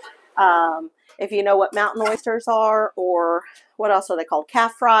 So if you know what mountain oysters are, or what else are they called?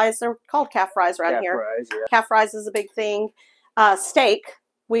 Calf fries. They're called calf fries around here. Fries, yeah. Calf fries is a big thing. Steak.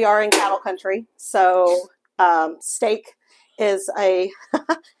 We are in cattle country, so steak is a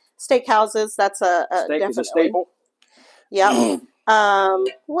steak houses. That's a steak is a staple. Yeah.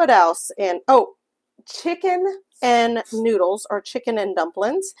 What else? And chicken and noodles, or chicken and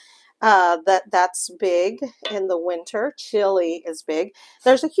dumplings. That's big in the winter. Chili is big.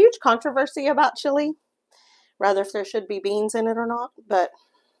 There's a huge controversy about chili, rather if there should be beans in it or not. But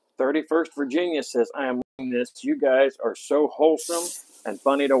 31st Virginia says, I am loving this. You guys are so wholesome and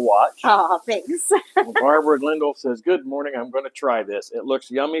funny to watch. Oh, thanks. Barbara Glendale says, good morning. I'm going to try this. It looks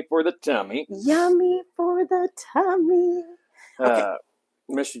yummy for the tummy. Yummy for the tummy. Okay.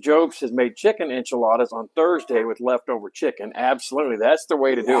 Mr. Jobs has made chicken enchiladas on Thursday with leftover chicken. Absolutely. That's the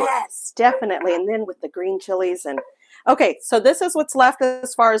way to do it. Yes, definitely. And then with the green chilies. And okay, so this is what's left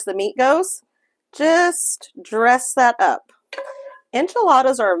as far as the meat goes. Just dress that up.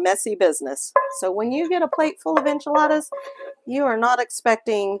 Enchiladas are a messy business. So when you get a plate full of enchiladas, you are not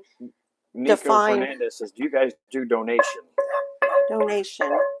expecting Nico defined Fernandez says, do you guys do donation?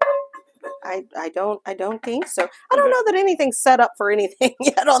 I don't think so. I don't know that anything's set up for anything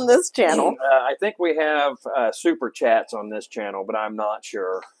yet on this channel. I think we have super chats on this channel, but I'm not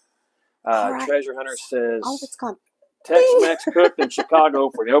sure. Right. Treasure Hunter says, oh, it's gone. Tex-Mex cooked in Chicago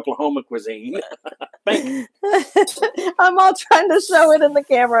for the Oklahoma cuisine. I'm all trying to show it in the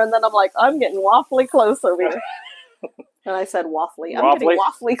camera, and then I'm like, I'm getting waffly close over here. And I said waffly. I'm getting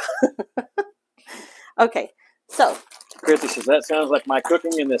waffly close. Okay, so. Christy says, that sounds like my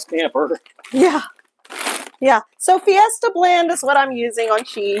cooking in this camper. Yeah. Yeah. So Fiesta Blend is what I'm using on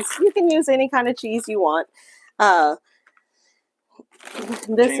cheese. You can use any kind of cheese you want.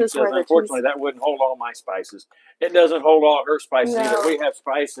 This James is says, where the unfortunately, cheese... that wouldn't hold all my spices. It doesn't hold all her spices No. either. We have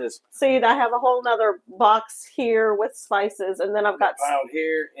spices. See, I have a whole nother box here with spices, and then I've got piled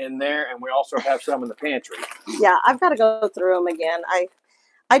here and there, and we also have some in the pantry. Yeah, I've got to go through them again.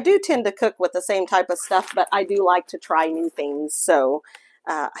 I do tend to cook with the same type of stuff, but I do like to try new things, so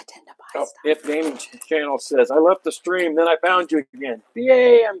I tend to buy stuff. If Gaming Channel says, I left the stream, then I found you again.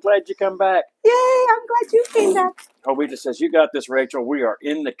 Yay, I'm glad you come back. Yay, I'm glad you came back. Obita says, you got this, Rachel. We are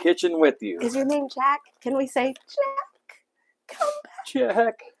in the kitchen with you. Is your name Jack? Can we say, Jack, come back?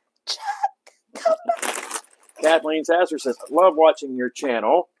 Jack. Jack, come back. Kathleen Sasser says, I love watching your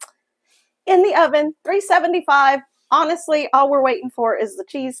channel. In the oven, 375. Honestly, all we're waiting for is the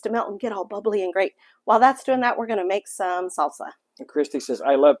cheese to melt and get all bubbly and great. While that's doing that, we're going to make some salsa. And Christy says,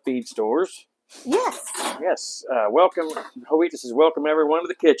 I love feed stores. Yes. Yes. Welcome. Jovita says, welcome everyone to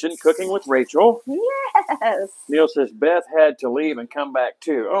the kitchen, cooking with Rachel. Yes. Neil says, Beth had to leave and come back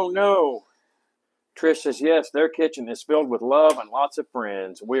too. Oh, no. Trish says, yes, their kitchen is filled with love and lots of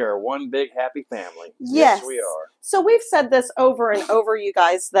friends. We are one big happy family. Yes, we are. So we've said this over and over, you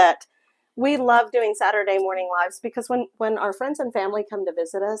guys, that we love doing Saturday morning lives because when our friends and family come to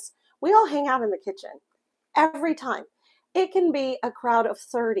visit us, we all hang out in the kitchen every time. It can be a crowd of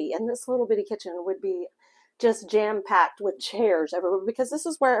 30, and this little bitty kitchen would be just jam-packed with chairs everywhere because this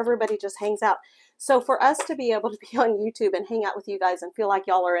is where everybody just hangs out. So for us to be able to be on YouTube and hang out with you guys and feel like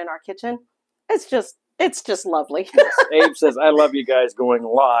y'all are in our kitchen, it's just lovely. Yes. Abe says, I love you guys going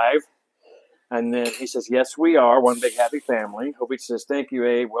live. And then he says, yes, we are one big happy family. Hope he says, thank you,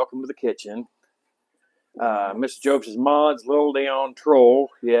 Abe. Welcome to the kitchen. Mr. Job says, mods, Little Leon Troll.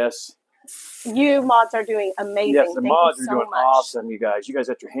 Yes. You mods are doing amazing. Yes, the Thank mods you are so doing much. awesome, you guys. You guys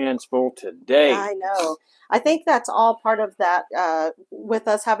got your hands full today. I know. I think that's all part of that with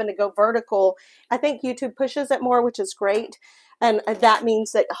us having to go vertical. I think YouTube pushes it more, which is great. And that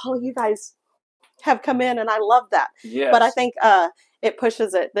means that, oh, you guys have come in, and I love that. Yes. But I think it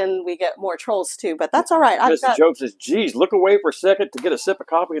pushes it, then we get more trolls too. But that's all right. Mr. Job says, geez, look away for a second to get a sip of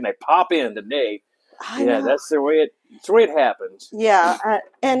coffee, and they pop in today. I know. That's the way it happens. Yeah.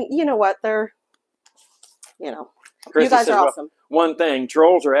 And you know what? They're, Krista you guys says, are awesome. Well, one thing,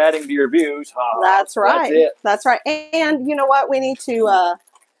 trolls are adding to your views. That's right. That's it. That's right. And you know what? We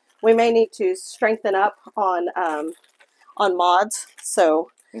may need to strengthen up on mods. So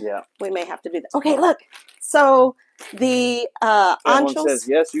yeah, we may have to do that. Okay, look. So the Evelyn says,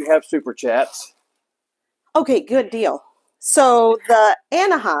 yes, you have super chats. Okay, good deal. So the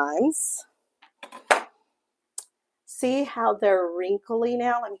Anaheims, see how they're wrinkly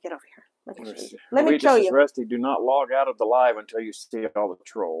now? Let me get over here. Let me show you. Rusty, do not log out of the live until you see all the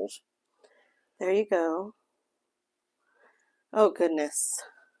trolls. There you go. Oh, goodness.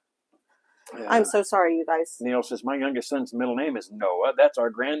 I'm so sorry, you guys. Neil says, my youngest son's middle name is Noah. That's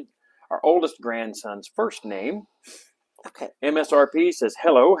our oldest grandson's first name. Okay. MSRP says,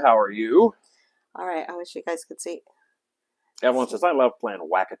 hello, how are you? All right, I wish you guys could see. Evelyn says, I love playing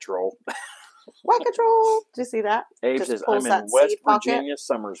Whack-A-Troll. Whack-A-Troll. Did you see that? Abe Just says, I'm in West Virginia,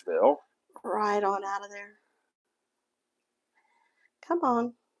 Summersville. Right on out of there. Come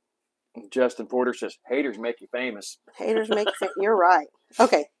on. Justin Porter says, haters make you famous. Haters make you famous. You're right.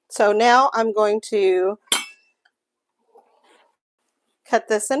 Okay, so now I'm going to cut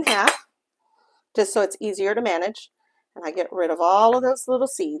this in half just so it's easier to manage. And I get rid of all of those little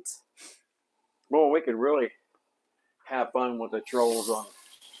seeds. Well, we could really have fun with the trolls on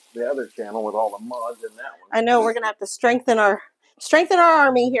the other channel with all the mods in that one. I know we're going to have to strengthen our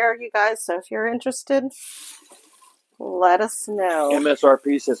army here, you guys. So if you're interested, let us know.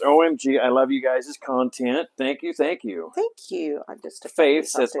 MSRP says, OMG, I love you guys' content. Thank you, thank you. Thank you. I just Faith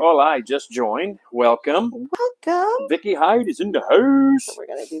says, hola, I just joined. Welcome. Welcome. Vicky Hyde is in the house. So we're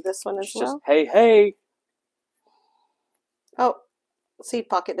going to do this one as She well. says, hey, hey. Oh, seed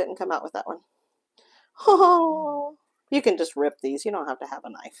pocket didn't come out with that one. Oh, you can just rip these. You don't have to have a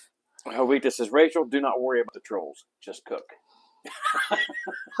knife. Jovita says, Rachel, do not worry about the trolls. Just cook.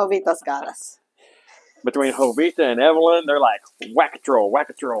 Jovita's got us. Between Jovita and Evelyn, they're like, whack-a-troll,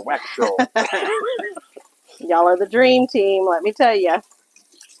 whack-a-troll, whack-a-troll. Y'all are the dream team, let me tell you.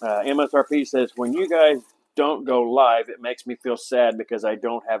 MSRP says, when you guys don't go live, it makes me feel sad because I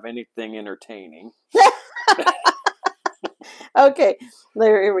don't have anything entertaining. Okay,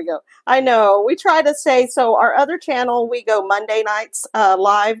 here we go. I know, we try to say, so our other channel, we go Monday nights,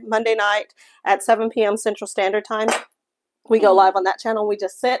 live Monday night at 7 p.m. Central Standard Time. We go live on that channel. We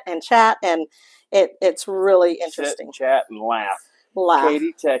just sit and chat, and it's really interesting. Sit, chat, and laugh.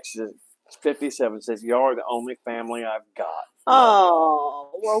 Katie Texas 57 says, y'all are the only family I've got.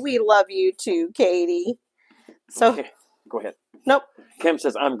 Oh, well, we love you too, Katie. So, okay, go ahead. Nope. Kim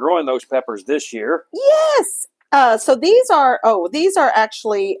says, I'm growing those peppers this year. Yes. So these are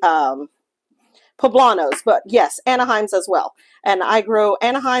actually Poblanos, but yes, Anaheims as well. And I grow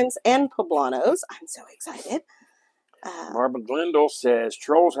Anaheims and Poblanos. I'm so excited. Marvin Glendale says,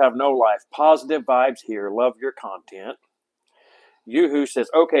 trolls have no life. Positive vibes here. Love your content. Yoo-hoo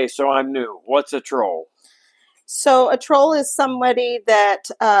says, okay, so I'm new. What's a troll? So a troll is somebody that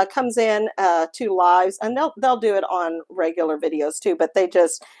comes in to lives, and they'll do it on regular videos too, but they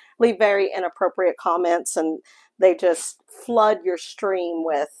just leave very inappropriate comments, and they just flood your stream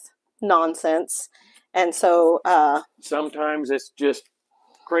with nonsense. And so sometimes it's just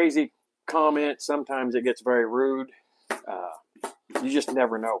crazy comments. Sometimes it gets very rude. You just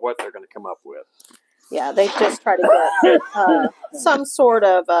never know what they're going to come up with. Yeah, they just try to get some sort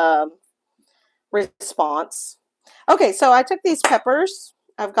of response. Okay, so I took these peppers.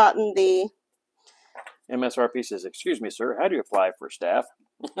 I've gotten the MSRP says, "Excuse me, sir, how do you apply for staff?"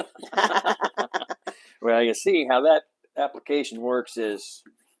 Well, you see how that application works is,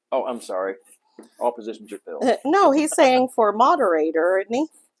 oh, I'm sorry, all positions are filled. No, he's saying for moderator, isn't he?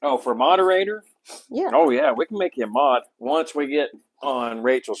 Oh, for moderator? Yeah. Oh, yeah, we can make you a mod once we get on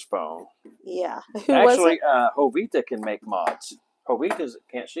Rachel's phone. Yeah. Actually, Jovita can make mods. Jovita,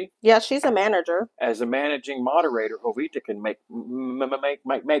 can't she? Yeah, she's a manager. As a managing moderator, Jovita can make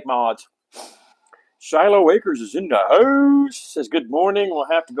mods. Shiloh Acres is in the house. Says, good morning. We'll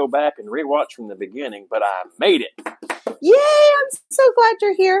have to go back and rewatch from the beginning, but I made it. Yay, I'm so glad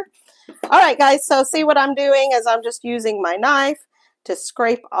you're here. All right, guys, so see what I'm doing is I'm just using my knife to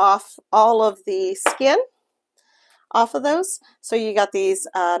scrape off all of the skin off of those. So you got these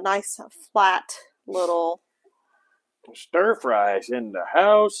nice flat little... Stir fries in the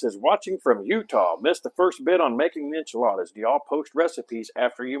house is watching from Utah. Missed the first bit on making the enchiladas. Do y'all post recipes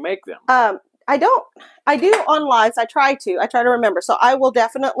after you make them? I don't. I do on lives. I try to remember. So I will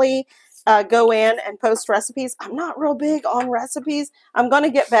definitely go in and post recipes. I'm not real big on recipes. I'm going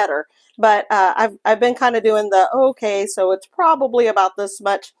to get better. But I've been kind of doing the, okay, so it's probably about this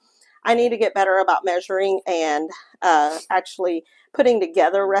much. I need to get better about measuring and actually putting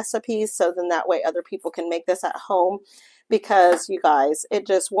together recipes so then that way other people can make this at home. Because you guys, it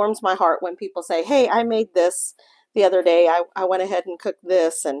just warms my heart when people say, hey, I made this the other day. I went ahead and cooked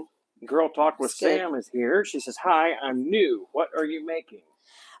this. And Girl Talk with Sam is here. She says, hi, I'm new. What are you making?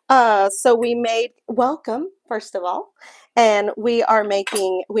 So we made, welcome, first of all. And we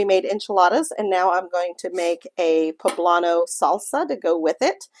made enchiladas. And now I'm going to make a Poblano salsa to go with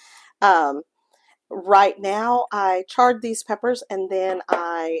it. Right now I charred these peppers and then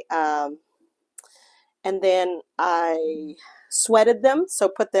I sweated them. So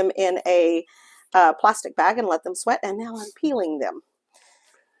put them in a plastic bag and let them sweat. And now I'm peeling them.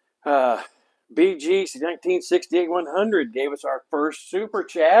 BG 1968-100 gave us our first super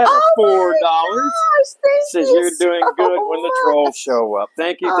chat of $4. Says you're doing good when the trolls show up.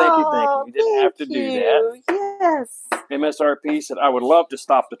 Thank you. You didn't have to do that. Yes. MSRP said, I would love to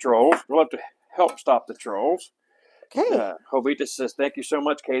stop the trolls. We'd love to help stop the trolls. Okay. Jovita says, thank you so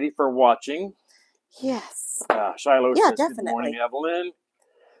much, Katie, for watching. Yes. Shiloh says, definitely. Good morning, Evelyn.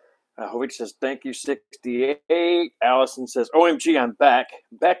 Jovita says, thank you, 68. Allison says, OMG, I'm back.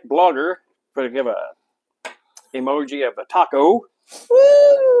 Beck Blogger, for to give a emoji of a taco.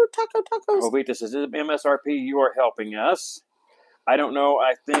 Woo! Tacos. Jovita says, MSRP, you are helping us. I don't know.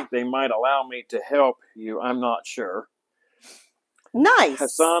 I think they might allow me to help you. I'm not sure. Nice.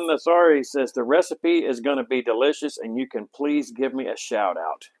 Hassan Nasari says, the recipe is going to be delicious, and you can please give me a shout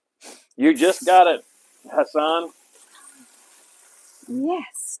out. You just got it, Hassan.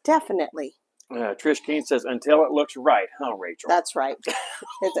 Yes, definitely. Trish Keene says, until it looks right, huh, Rachel? That's right.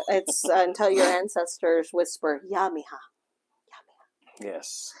 It's until your ancestors whisper, yummy, huh? Yummy.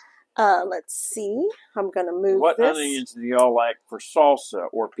 Yes. Let's see. I'm going to move what this. What onions do y'all like for salsa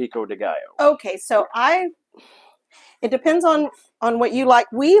or pico de gallo? Okay, so it depends on what you like.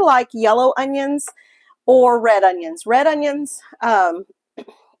 We like yellow onions or red onions. Red onions are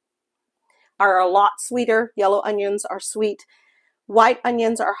a lot sweeter. Yellow onions are sweet. White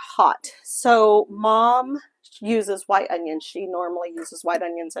onions are hot. So Mom uses white onions. She normally uses white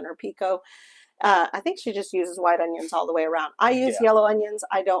onions in her pico. I think she just uses white onions all the way around. I use yellow onions.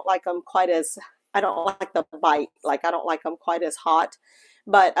 I don't like them I don't like the bite. Like, I don't like them quite as hot.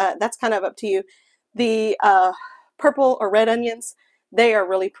 But that's kind of up to you. The purple or red onions, they are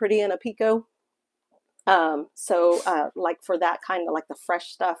really pretty in a pico. Like for that kind of like the fresh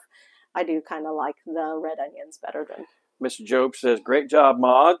stuff, I do kind of like the red onions better than... Mr. Job says, great job,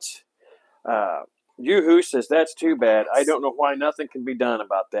 mods. Yoo-hoo says, that's too bad. I don't know why nothing can be done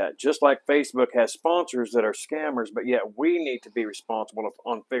about that. Just like Facebook has sponsors that are scammers, but yet we need to be responsible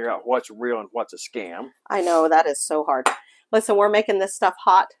on figure out what's real and what's a scam. I know, that is so hard. Listen, we're making this stuff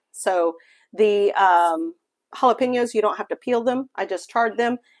hot. So the jalapenos, you don't have to peel them. I just charred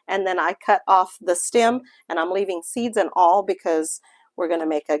them, and then I cut off the stem, and I'm leaving seeds and all because we're going to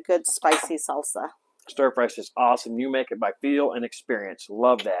make a good spicy salsa. Stir fry says, awesome. You make it by feel and experience.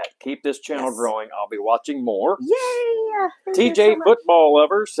 Love that. Keep this channel growing. I'll be watching more. Yay! TJ Football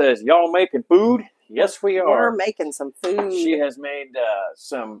Lover says, y'all making food? Yes, we are. We're making some food. She has made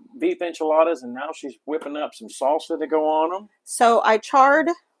some beef enchiladas, and now she's whipping up some salsa to go on them. So I charred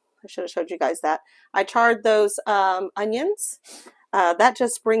I should have showed you guys that. I charred those onions. That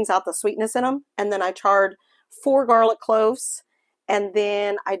just brings out the sweetness in them. And then I charred 4 garlic cloves. And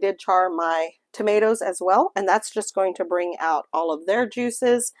then I did char my tomatoes as well. And that's just going to bring out all of their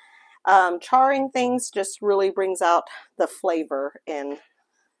juices. Charring things just really brings out the flavor in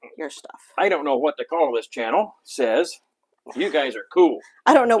your stuff. I don't know what to call this channel. Says, you guys are cool.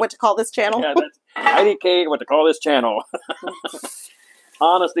 I don't know what to call this channel. Yeah, that's IDK, what to call this channel.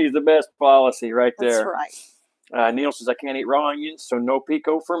 Honesty is the best policy right there. That's right. Neil says, I can't eat raw onions, so no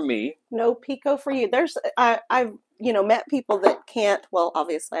pico for me. No pico for you. There's, I've, met people that can't, well,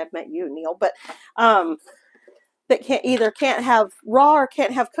 obviously I've met you, Neil, but, that can't have raw or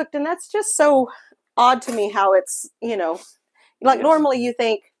can't have cooked. And that's just so odd to me how it's, like Yes. Normally you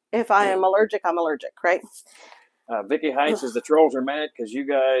think if I am allergic, I'm allergic, right? Vicky Hines says, the trolls are mad because you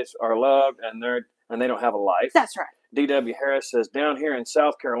guys are loved and they don't have a life. That's right. D.W. Harris says, down here in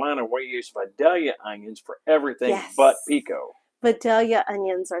South Carolina, we use Vidalia onions for everything Yes. but pico. Vidalia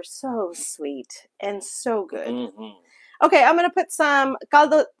onions are so sweet and so good. Mm-hmm. Okay, I'm going to put some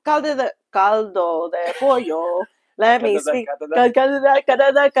caldo de pollo. Let me speak.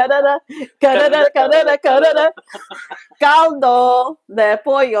 Caldo de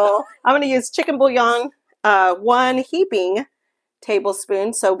pollo. I'm going to use chicken bouillon, 1 heaping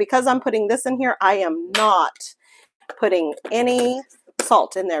tablespoon. So because I'm putting this in here, I am not putting any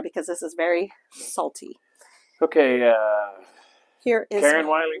salt in there because this is very salty. Okay, Here is Karen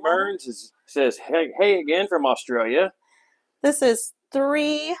Wiley Burns says, hey again from Australia. This is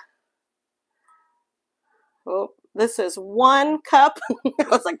 3. Oh, this is 1 cup. I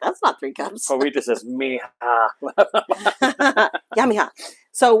was like, that's not 3 cups. Jovita says, mija. Yummy hot.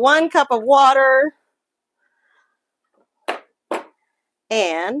 So 1 cup of water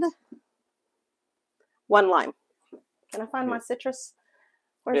and 1 lime. Can I find my citrus?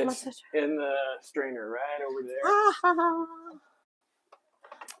 Where's my citrus? In the strainer right over there. Ah, ha, ha.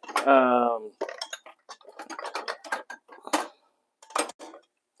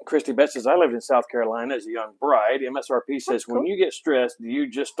 Christy Betts says, I lived in South Carolina as a young bride. MSRP says, Cool. when you get stressed, do you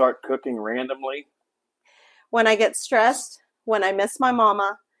just start cooking randomly? When I get stressed, when I miss my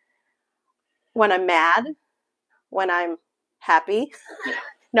mama, when I'm mad, when I'm happy.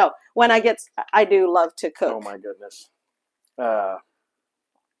 No, when I do love to cook. Oh my goodness.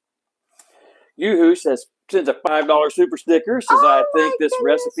 Yoo-hoo says, sends a $5 super sticker. Says, I think this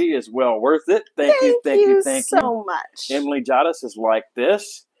recipe is well worth it. Thank you so much. Emily Jottis is like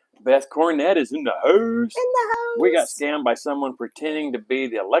this. Beth Cornett is in the house. In the house. We got scammed by someone pretending to be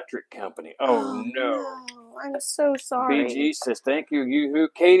the electric company. Oh no. I'm so sorry. BG says, thank you, Yoo-hoo.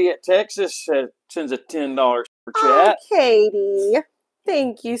 Katie at Texas sends a $10 for chat. Oh, Katie.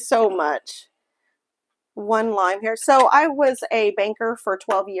 Thank you so much. 1 lime here. So I was a banker for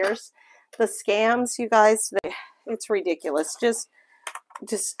 12 years. The scams, you guys, it's ridiculous. Just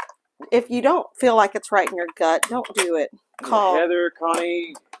if you don't feel like it's right in your gut, don't do it. Call Heather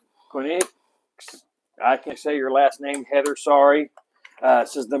Connie. I can't say your last name, Heather. Sorry.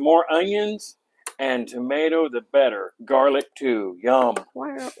 Says the more onions and tomato, the better. Garlic too. Yum.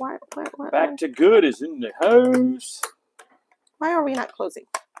 Why Back to Good is in the house. Why are we not closing?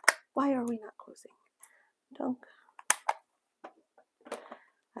 Why are we not closing? Don't.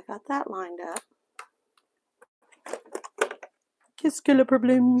 I got that lined up. Qu'est-ce que le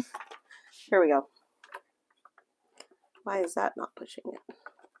problème? Here we go. Why is that not pushing it?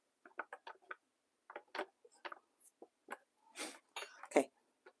 Okay.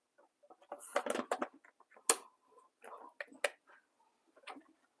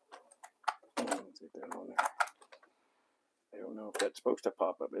 I don't know if that's supposed to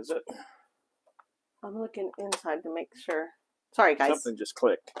pop up, is it? I'm looking inside to make sure. Sorry, guys. Something just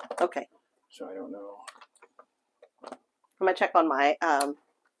clicked. Okay. So I don't know. I'm gonna check on my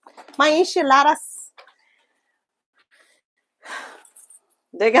my enchiladas.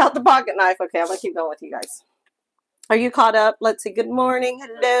 Dig out the pocket knife. Okay, I'm gonna keep going with you guys. Are you caught up? Let's see. Good morning.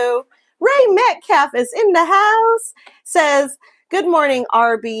 Hello. Ray Metcalf is in the house. Says, good morning,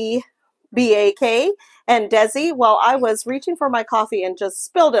 RBBAK and Desi. Well, I was reaching for my coffee and just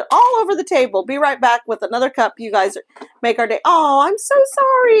spilled it all over the table. Be right back with another cup. You guys make our day. Oh, I'm so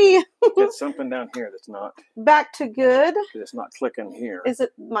sorry. There's something down here that's not. Back to good. It's not clicking here. Is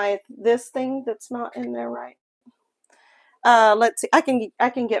it this thing that's not in there right? Let's see. I can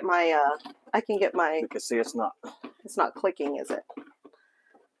get my You can see it's not clicking, is it?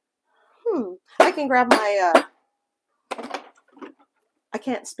 I can grab my I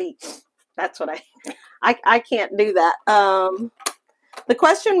can't speak. That's what I can't do that. The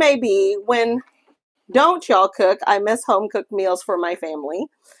question may be, when don't y'all cook? I miss home cooked meals for my family.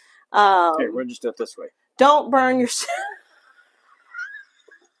 Here, we'll just do it this way. Don't burn your...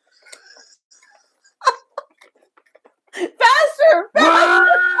 Faster!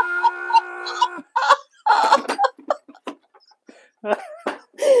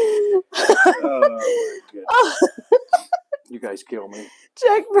 Oh my goodness. You guys kill me.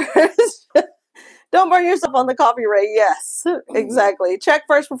 Check first. Don't burn yourself on the coffee, Ray. Yes, exactly. Check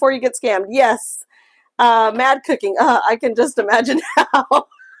first before you get scammed. Yes. Mad cooking. I can just imagine how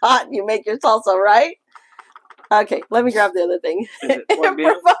hot you make your salsa, right? Okay, let me grab the other thing. Is it plugged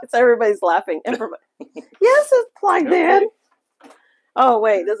in? Everybody's laughing. Improvise. Yes, it's plugged in. Oh,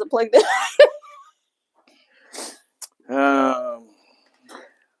 wait. Is it plugged in?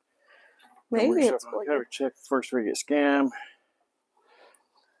 Maybe it's plugged in. Check first before you get scammed.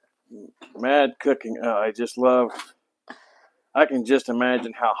 Mad cooking. I just love... I can just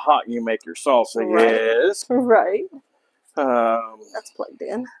imagine how hot you make your salsa. Right. Yes. Right. That's plugged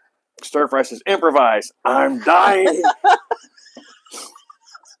in. Stir fry says, improvise. I'm dying.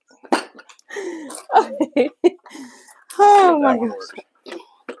 Oh my gosh.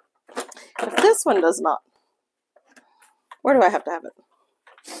 If this one does not. Where do I have to have it?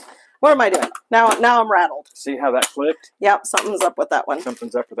 What am I doing? Now I'm rattled. See how that clicked? Yep, something's up with that one.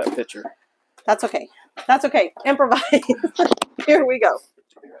 Something's up with that picture. That's okay. That's okay. Improvise. Here we go. I'll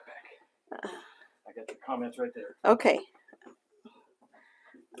be right back. I got the comments right there. Okay.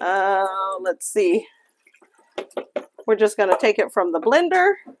 Let's see. We're just going to take it from the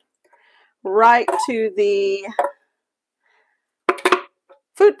blender right to the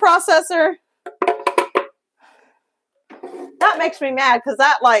food processor. That makes me mad because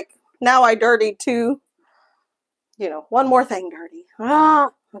that, like, now I dirtied two, one more thing dirty.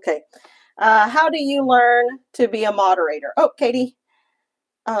 Okay. How do you learn to be a moderator? Oh, Katie.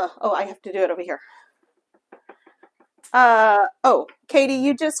 I have to do it over here. Katie,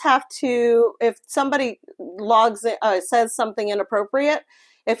 you just have to, if somebody logs in, says something inappropriate,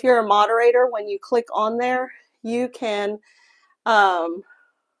 if you're a moderator, when you click on there, you can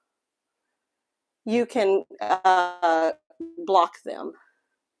block them.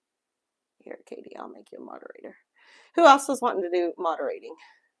 Here, Katie, I'll make you a moderator. Who else is wanting to do moderating?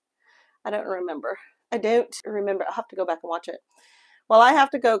 I don't remember. I'll have to go back and watch it. Well, I have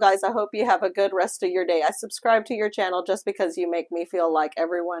to go, guys. I hope you have a good rest of your day. I subscribe to your channel just because you make me feel like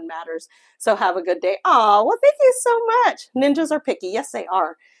everyone matters. So have a good day. Oh, well, thank you so much. Ninjas are picky. Yes, they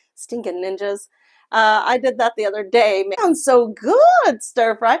are. Stinking ninjas. I did that the other day. Man, sounds so good,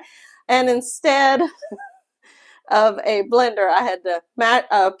 stir fry. And instead of a blender, I had the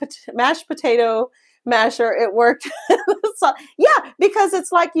mashed potato masher. It worked. So, yeah, because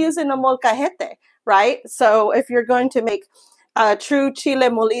it's like using a molcajete, right? So if you're going to make true chile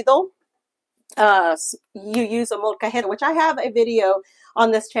molido, you use a molcajete, which I have a video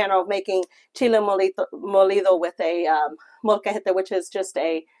on this channel of making chile molido with a molcajete, which is just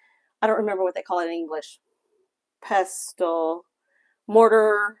I don't remember what they call it in English, pestle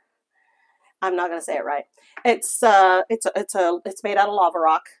mortar. I'm not gonna say it right. It's made out of lava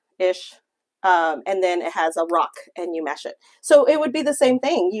rock ish, and then it has a rock and you mash it. So it would be the same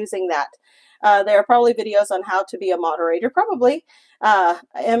thing using that. There are probably videos on how to be a moderator. Probably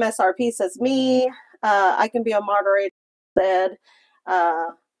MSRP says me. I can be a moderator. Said.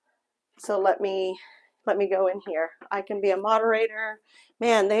 So let me go in here. I can be a moderator.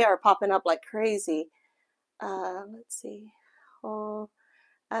 Man, they are popping up like crazy. Let's see. Oh.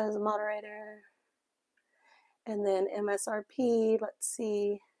 As a moderator, and then MSRP, let's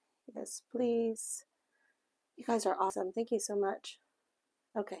see. Yes, please. You guys are awesome. Thank you so much.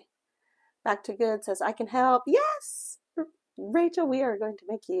 Okay. Back to good says, I can help. Yes, Rachel, we are going to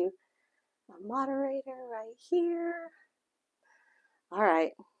make you a moderator right here. All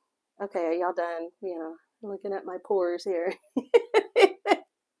right. Okay, are y'all done? Looking at my pores here.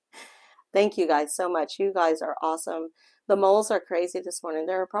 Thank you guys so much. You guys are awesome. The moles are crazy this morning.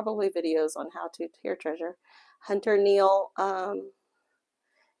 There are probably videos on how to here, treasure. Hunter, Neil,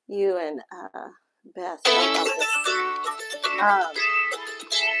 you and Beth. I'm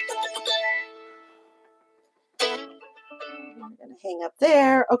gonna hang up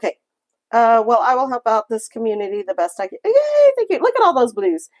there. Okay. Well, I will help out this community the best I can. Yay, thank you. Look at all those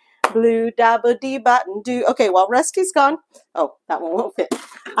blues. Blue dabba dee button do. Okay, well, Rusty's gone. Oh, that one won't fit.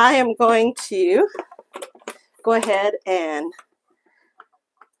 I am going to go ahead and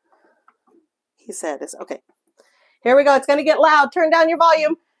he said this. Okay. Here we go. It's going to get loud. Turn down your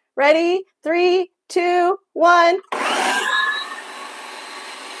volume. Ready? 3, 2, 1.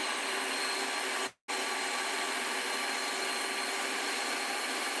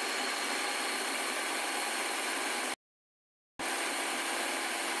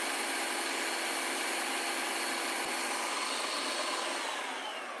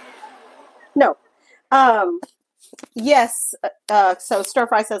 Yes. So Stir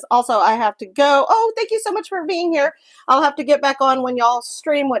Fry says, also, I have to go. Oh, thank you so much for being here. I'll have to get back on when y'all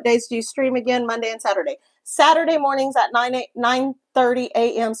stream. What days do you stream again? Monday and Saturday. Saturday mornings at 9:30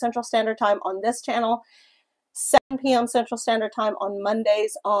 a.m. Central Standard Time on this channel. 7 p.m. Central Standard Time on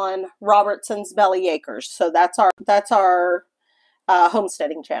Mondays on Robertson's Belly Acres. So that's our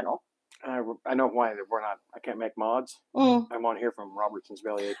homesteading channel. I know why we're not. I can't make mods. I'm on here from Robertson's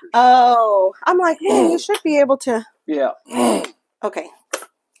Belly Acres. Oh, I'm like, man, you should be able to. Yeah. Okay.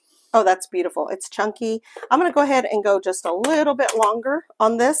 Oh, that's beautiful. It's chunky. I'm going to go ahead and go just a little bit longer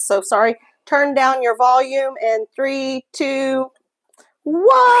on this. So sorry. Turn down your volume in 3, 2,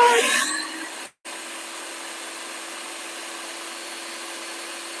 1.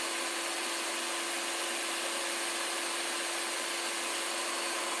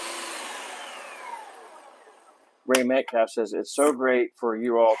 Ray Metcalf says, it's so great for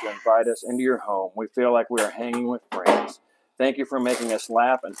you all to invite us into your home. We feel like we are hanging with friends. Thank you for making us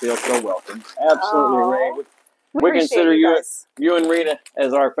laugh and feel so welcome. Absolutely, Ray. We consider you and Rita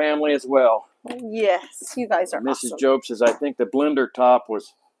as our family as well. Yes, you guys are Mrs. awesome. Job says, I think the blender top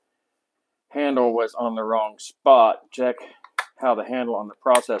handle was on the wrong spot. Check how the handle on the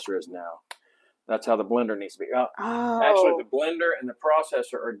processor is now. That's how the blender needs to be. Actually, the blender and the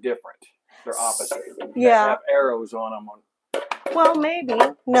processor are different. They're opposite. They have arrows on them. Well, maybe.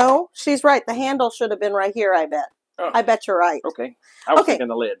 No, she's right. The handle should have been right here, I bet. Oh. I bet you're right. Okay. I was thinking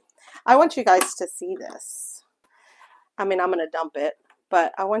the lid. I want you guys to see this. I mean, I'm going to dump it,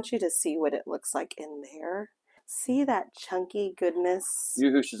 but I want you to see what it looks like in there. See that chunky goodness?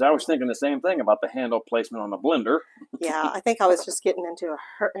 Yoo-hoo says, I was thinking the same thing about the handle placement on the blender. Yeah, I think I was just getting into a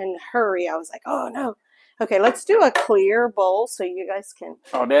hurry. I was like, oh, no. Okay, let's do a clear bowl so you guys can.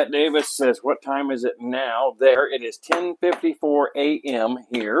 Odette Davis says, what time is it now? There, it is 10:54 a.m.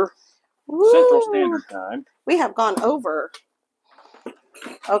 here, Central Standard Time. We have gone over.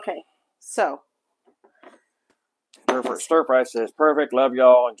 Okay, so. Stir Fry says, perfect, love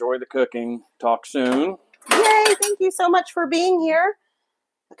y'all, enjoy the cooking, talk soon. Yay, thank you so much for being here.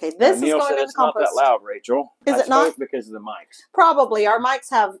 Okay, this is Neil going said in it's the compost. Not that loud, Rachel. Is it not? Because of the mics. Probably. Our mics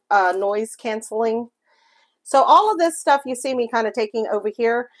have noise canceling. So all of this stuff you see me kind of taking over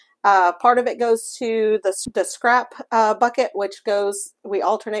here, part of it goes to the scrap bucket, which we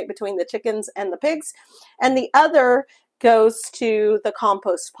alternate between the chickens and the pigs. And the other goes to the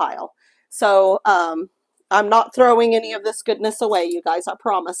compost pile. So I'm not throwing any of this goodness away, you guys, I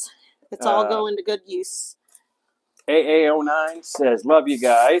promise. It's all going to good use. AA09 says, love you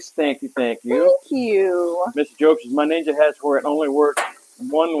guys. Thank you, thank you. Thank you. Mr. Job says, my Ninja has where it only works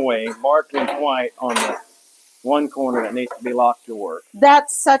one way, marked in white on the one corner that needs to be locked to work.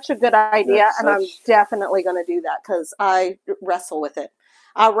 That's such a good idea, and I'm definitely going to do that because I wrestle with it.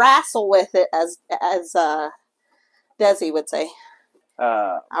 I wrestle with it, as Desi would say.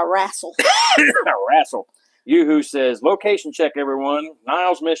 I wrestle. I wrestle. Yoo-hoo says, location check, everyone.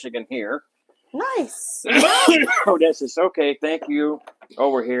 Niles, Michigan here. Nice. Odessa says, okay, thank you.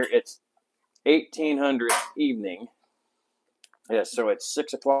 Over here, it's 1800 evening. Yes, so it's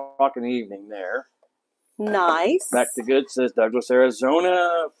 6 o'clock in the evening there. Nice. Back to good says Douglas,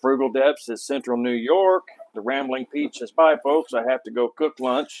 Arizona. Frugal Deb says Central New York. The Rambling Peach says, bye, folks. I have to go cook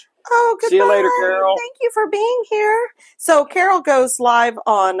lunch. Oh, goodbye. See you later, Carol. Thank you for being here. So Carol goes live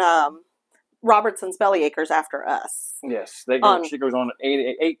on Robertson's Belly Acres after us. Yes, she goes on at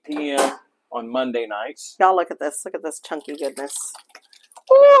 8 p.m. on Monday nights. Y'all look at this. Look at this chunky goodness.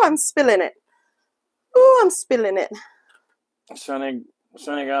 Ooh, I'm spilling it. Ooh, I'm spilling it.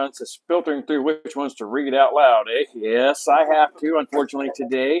 Sunny Gun says, filtering through which ones to read out loud, eh? Yes, I have to, unfortunately,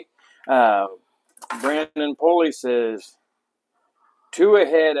 today. Brandon Poley says, 2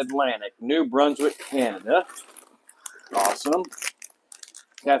 ahead Atlantic, New Brunswick, Canada. Awesome.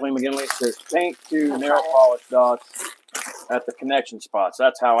 Kathleen McGinley says, paint to nail polish dots at the connection spots.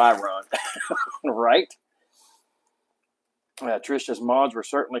 That's how I run. Right? Trisha's mods were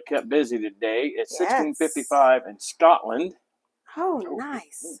certainly kept busy today. It's 16:55 in Scotland. Oh,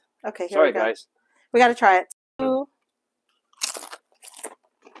 nice. Okay, here Sorry, we go. Guys. We got to try it. Ooh.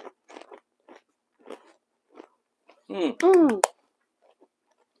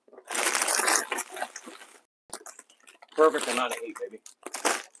 Perfect amount of heat, baby.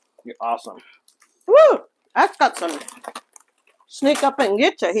 You're awesome. Woo! That's got some sneak up and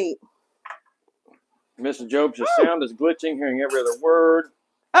get your heat. Mrs. Job's sound is glitching, hearing every other word.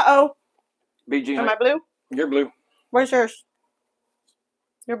 Uh-oh. BG. Am I blue? You're blue. Where's yours?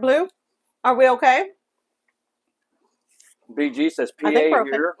 You're blue? Are we okay? BG says PA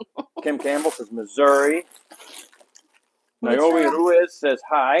here. Kim Campbell says Missouri. Naomi Ruiz says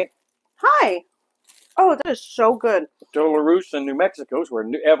hi. Hi. Oh, that is so good. Tularosa in New Mexico is where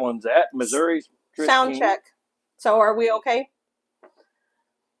Evelyn's at. Missouri's Sound check. So are we okay?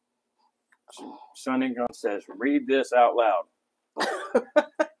 Sonny says, read this out loud.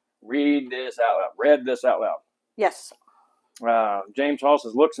 Read this out loud. Read this out loud. Yes. James Hall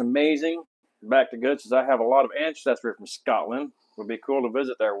says, looks amazing. Back to Good says, I have a lot of ancestry from Scotland. Would be cool to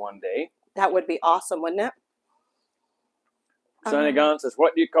visit there one day. That would be awesome, wouldn't it? Sonny Gunn says,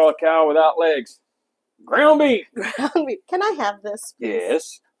 what do you call a cow without legs? Ground beef. Ground beef. Can I have this, please?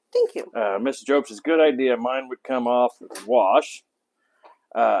 Yes. Thank you. Mrs. Job says, good idea. Mine would come off with a wash.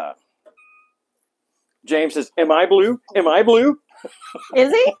 James says, am I blue? Am I blue?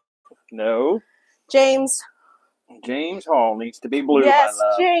 Is he? No. James Hall needs to be blue, yes, my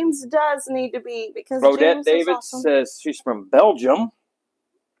love. James does need to be, because Odette James David is awesome. says she's from Belgium.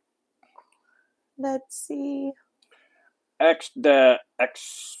 Let's see. James,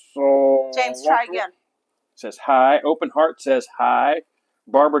 try again. Says hi. Open Heart says hi.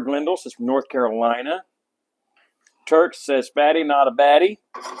 Barbara Glendale says from North Carolina. Turk says fatty, not a baddie.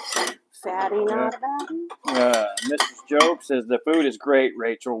 Fatty, not a baddie. Mrs. Job says the food is great,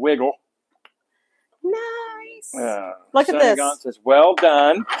 Rachel. Wiggle. Nice. Look at this. Gon says, well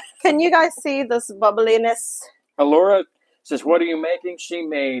done. Can you guys see this bubbliness? Alora says, what are you making? She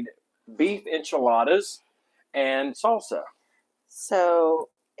made beef enchiladas and salsa. So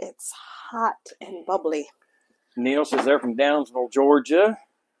it's hot and bubbly. Neil says they're from Downsville, Georgia.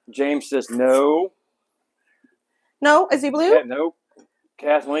 James says no. No? Is he blue? Yeah, nope.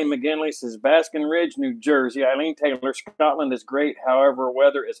 Kathleen McGinley says Baskin Ridge, New Jersey. Eileen Taylor, Scotland is great. However,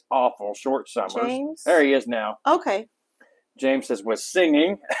 weather is awful. Short summers. James? There he is now. Okay. James says was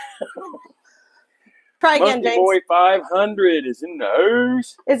singing. Try again, Monkey James. Boy 500 is in the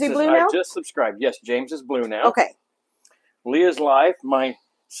house. Is he blue now? I just subscribed. Yes, James is blue now. Okay. Leah's Life,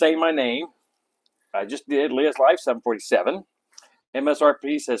 say my name. I just did. Leah's Life 747.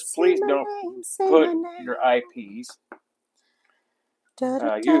 MSRP says please don't put your IPs.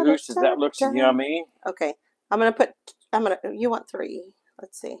 Yoo-hoo says that looks yummy. Okay. You want 3.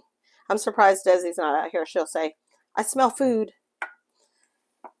 Let's see. I'm surprised Desi's not out here. She'll say, I smell food.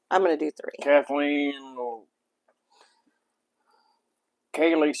 I'm going to do 3. Kathleen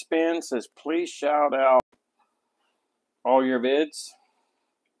Kaylee Spin says, please shout out all your vids.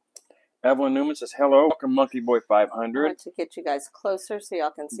 Evelyn Newman says, hello. Welcome, Monkey Boy 500. I want to get you guys closer so y'all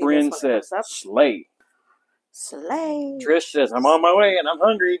can see Bryn this when it says, goes up. slay. Slay. Trish says, I'm on my way and I'm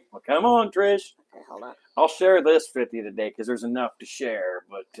hungry. Well, come on, Trish. Okay, hold on. I'll share this with you today because there's enough to share,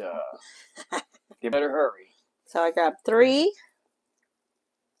 but you better hurry. So I grabbed 3.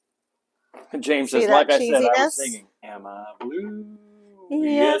 James See says, that like I said, I cheesiness? was singing, am I blue?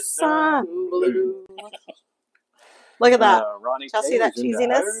 Yes, I'm blue. Look at that. Ronnie Y'all see that Taylor's in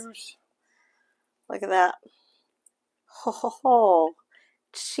the cheesiness? house. Look at that. Ho, ho, ho.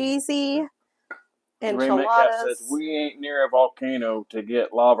 Cheesy Ray Metcalf says, enchiladas. we ain't near a volcano to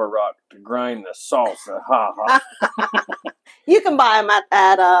get lava rock to grind the salsa. Ha ha. You can buy them at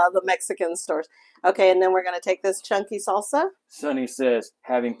the Mexican stores. Okay, and then we're going to take this chunky salsa. Sonny says,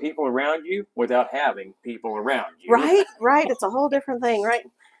 having people around you without having people around you. Right. It's a whole different thing, right?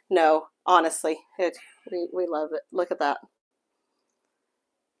 No, honestly, we love it. Look at that.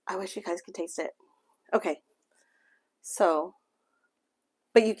 I wish you guys could taste it. Okay, so,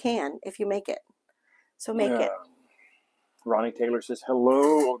 but you can if you make it. So make it. Ronnie Taylor says,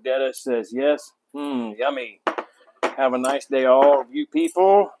 hello. Odetta says, yes. Yummy. Have a nice day, all of you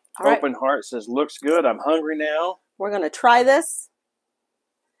people. All right. Open Heart says, looks good. I'm hungry now. We're going to try this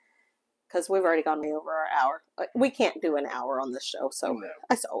because we've already gone way over our hour. We can't do an hour on this show, so No.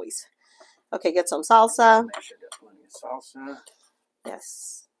 as always. Okay, get some salsa. Make sure I got plenty of salsa.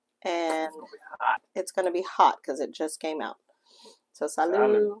 Yes. And It's going to be hot. it's going to be hot because it just came out. So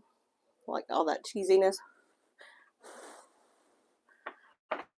salud. Like all that cheesiness.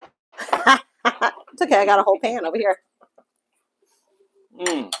 It's okay. I got a whole pan over here.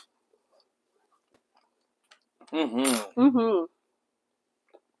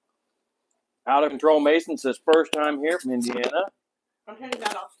 Out of Control Mason says, first time here from Indiana. I'm turning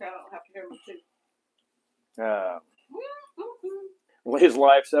that off so I don't have to hear them too. His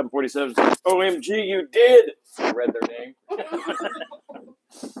Life 747 says, OMG, you did. I read their name.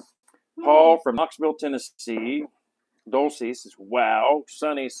 Paul from Knoxville, Tennessee. Dulcie says, wow.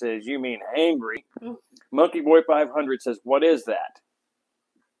 Sonny says, you mean hangry. Monkey Boy 500 says, what is that?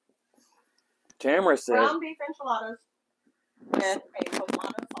 Tamara says, Ground beef enchiladas with a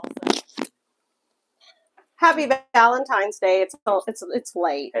poblano salsa. Happy Valentine's Day. It's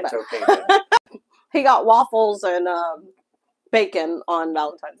late. it's but okay. Then. he got waffles and bacon on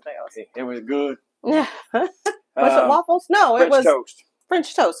Valentine's Day. It was good. Yeah. Was it waffles? No, French it was toast.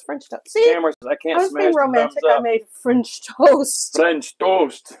 French toast. French toast. See, Cameron says, I can't I was smash being the romantic. thumbs I up. made French toast. French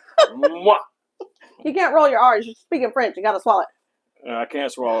toast. Mwah. You can't roll your R's. You're speaking French. You got to swallow it. I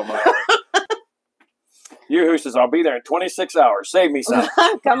can't swallow my R's. Yoo-hoo says, I'll be there in 26 hours. Save me some.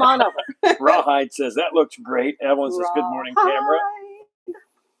 Come on over. Rawhide says, that looks great. Evelyn says, good morning, camera.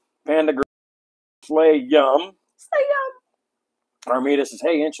 Panda Girl, slay yum. Slay yum. Armida says,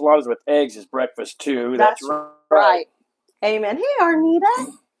 hey, enchiladas with eggs is breakfast too. That's right. Amen. Hey,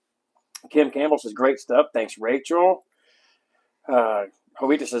 Armida. Kim Campbell says, great stuff. Thanks, Rachel.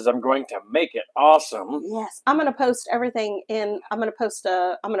 Jovita says, I'm going to make it awesome. Yes. I'm going to post everything in, I'm going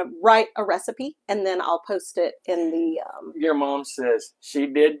to write a recipe and then I'll post it in the. Your mom says, she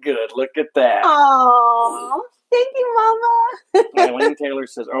did good. Look at that. Oh, thank you, Mama. Eileen Taylor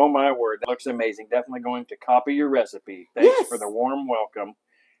says, oh my word, that looks amazing. Definitely going to copy your recipe. Thanks for the warm welcome.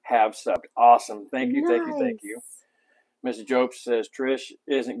 Have subbed. Awesome. Thank you, thank you, thank you. Mrs. Jope says, Trish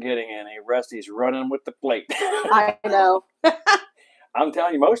isn't getting any. Rusty's running with the plate. I know. I'm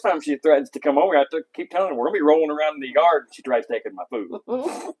telling you, most times she threatens to come over. I have to keep telling her, we're going to be rolling around in the yard. She tries taking my food.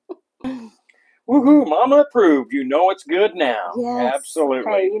 Woohoo, Mama approved. You know it's good now. Yes.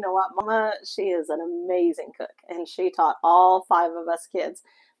 Absolutely. Hey, you know what? Mama, she is an amazing cook. And she taught all 5 of us kids,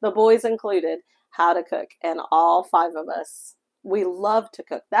 the boys included, how to cook. And all 5 of us, we love to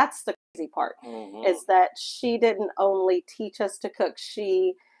cook. That's the crazy part, is that she didn't only teach us to cook.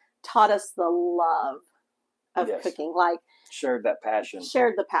 She taught us the love of cooking. Like, shared that passion.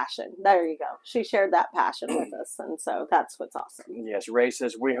 Shared the passion. There you go. She shared that passion with us. And so that's what's awesome. Yes. Ray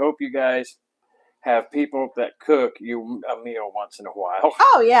says, we hope you guys have people that cook you a meal once in a while.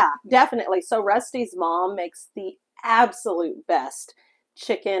 Oh, yeah, definitely. So Rusty's mom makes the absolute best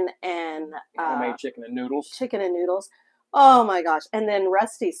chicken and homemade chicken and noodles. Chicken and noodles. Oh, my gosh. And then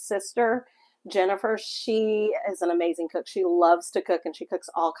Rusty's sister, Jennifer, she is an amazing cook. She loves to cook and she cooks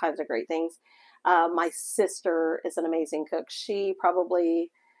all kinds of great things. My sister is an amazing cook. She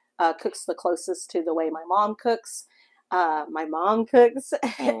probably cooks the closest to the way my mom cooks. My mom cooks.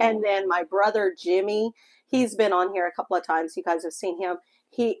 And then my brother, Jimmy, he's been on here a couple of times. You guys have seen him.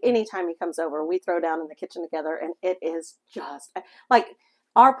 Anytime he comes over, we throw down in the kitchen together and it is just like,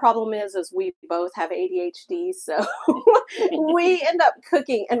 our problem is we both have ADHD. So we end up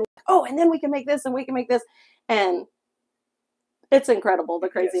cooking and, and then we can make this and we can make this. And it's incredible, the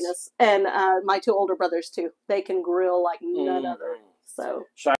craziness. And my 2 older brothers, too. They can grill like none other. So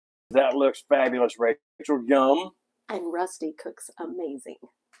that looks fabulous, Rachel. Yum. And Rusty cooks amazing.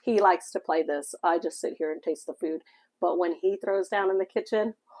 He likes to play this. I just sit here and taste the food. But when he throws down in the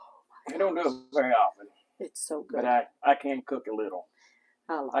kitchen, I don't do it very often. It's so good. But I can cook a little.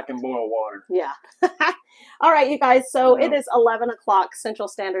 I can boil water. Yeah. All right, you guys. So it is 11 o'clock Central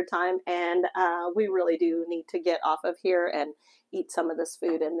Standard Time, and we really do need to get off of here and eat some of this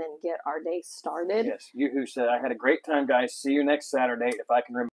food and then get our day started. Yes. Yoo-hoo said, I had a great time, guys. See you next Saturday. If I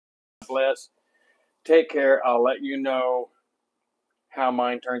can remember, bless. Take care. I'll let you know how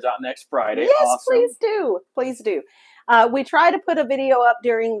mine turns out next Friday. Yes, awesome. Please do. Please do. We try to put a video up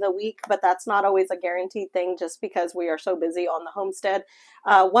during the week, but that's not always a guaranteed thing just because we are so busy on the homestead.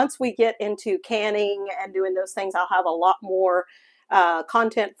 Once we get into canning and doing those things, I'll have a lot more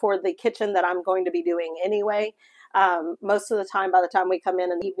content for the kitchen that I'm going to be doing anyway. Most of the time, by the time we come in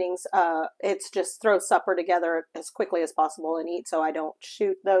the evenings, it's just throw supper together as quickly as possible and eat, so I don't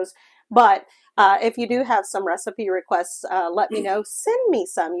shoot those. But if you do have some recipe requests, let me know. Send me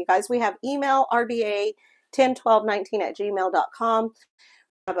some, you guys. We have email rba101219@gmail.com. We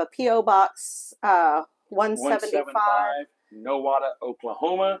have a P.O. Box 175. Nowata,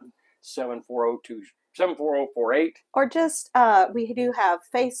 Oklahoma, 74048. Or just, we do have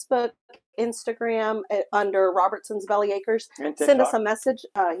Facebook, Instagram under Robertson's Belly Acres. Send us a message.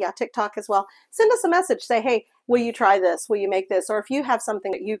 TikTok as well. Send us a message. Say, hey, will you try this? Will you make this? Or if you have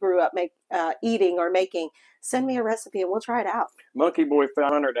something that you grew up eating or making, send me a recipe and we'll try it out. Monkey Boy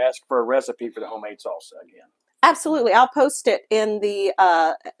found her to ask for a recipe for the homemade salsa again. Absolutely. I'll post it in the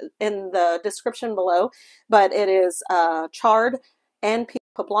description below. But it is chard and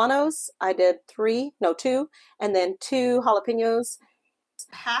poblanos. I did 2, and then 2 jalapenos.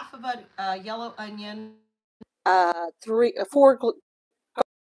 Half of a yellow onion, 4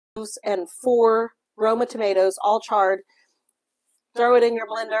 cloves, and 4 Roma tomatoes, all charred. Throw it in your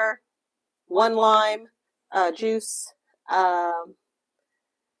blender. 1 lime juice, a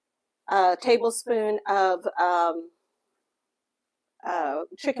tablespoon of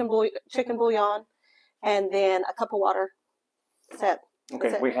chicken bouillon, and then a cup of water. That's it. Okay,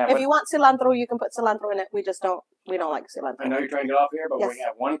 if you want cilantro, you can put cilantro in it. We don't like cilantro. I know you're trying to get off here, but we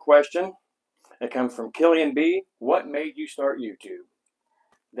have one question. It comes from Killian B. What made you start YouTube?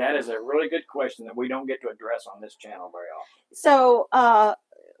 That is a really good question that we don't get to address on this channel very often. So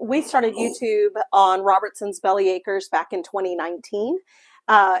we started YouTube on Robertson's Belly Acres back in 2019.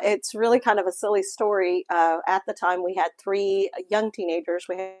 It's really kind of a silly story. At the time, we had 3 young teenagers.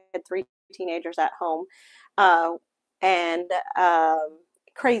 We had 3 teenagers at home, and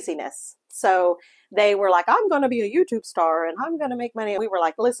craziness. So they were like, I'm going to be a YouTube star and I'm going to make money. We were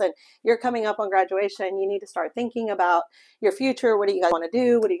like, listen, you're coming up on graduation. You need to start thinking about your future. What do you guys want to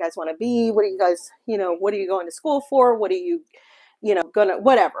do? What do you guys want to be? What do you guys, what are you going to school for? What are you, gonna,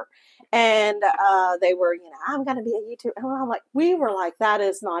 whatever. And they were, I'm going to be a YouTube. And I'm like, we were like, that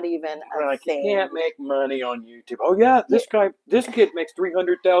is not even a thing. You can't make money on YouTube. Oh yeah, this kid makes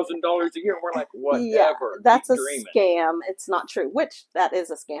 $300,000 a year. And we're like, whatever. Yeah, that's a scam. It's not true. Which that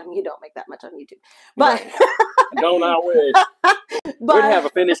is a scam. You don't make that much on YouTube. But don't I wish. We'd have a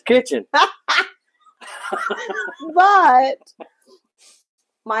finished kitchen. But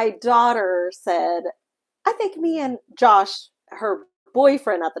my daughter said, I think me and Josh, her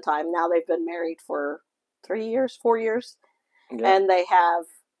boyfriend at the time, now they've been married for 4 years, yeah. And they have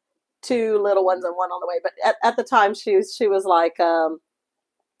 2 little ones and 1 on the way. But at the time, she was like, we're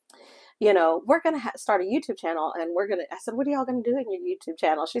going to start a YouTube channel, and I said, what are y'all going to do in your YouTube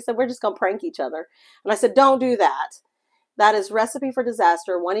channel? She said, we're just going to prank each other. And I said, don't do that. That is recipe for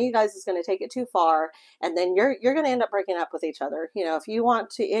disaster. One of you guys is going to take it too far, and then you're going to end up breaking up with each other. If you want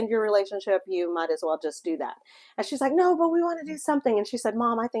to end your relationship, you might as well just do that. And she's like, no, but we want to do something. And she said,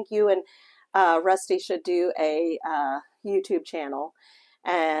 Mom, I think you and Rusty should do a YouTube channel.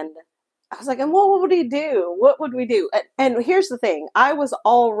 And I was like, and what would we do? What would we do? And here's the thing. I was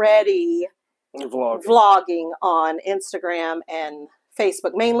already vlogging on Instagram and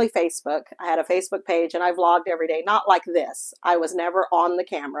Facebook, mainly Facebook. I had a Facebook page and I vlogged every day, not like this. I was never on the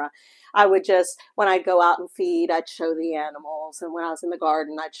camera. I would just, when I'd go out and feed, I'd show the animals. And when I was in the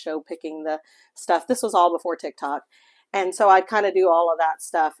garden, I'd show picking the stuff. This was all before TikTok. And so I'd kind of do all of that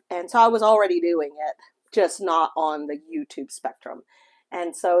stuff. And so I was already doing it, just not on the YouTube spectrum.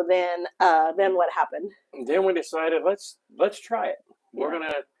 And so then what happened? Then we decided, let's try it. Yeah. We're going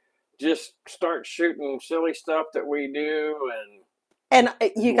to just start shooting silly stuff that we do. And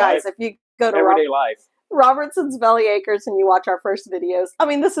you guys, if you go to everyday life, Robertson's Belly Acres, and you watch our first videos, I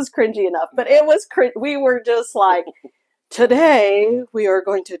mean, this is cringy enough, but it was we were just like, today we are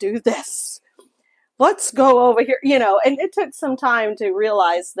going to do this. Let's go over here, and it took some time to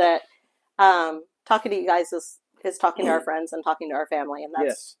realize that talking to you guys is talking to our friends and talking to our family, and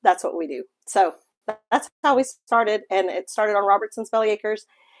that's what we do. So that's how we started, and it started on Robertson's Belly Acres,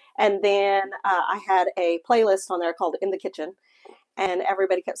 and then I had a playlist on there called In the Kitchen. And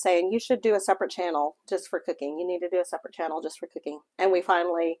everybody kept saying, you should do a separate channel just for cooking. You need to do a separate channel just for cooking. And we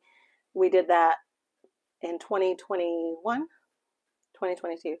did that in 2021,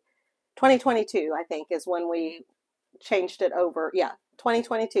 2022. 2022, I think, is when we changed it over. Yeah,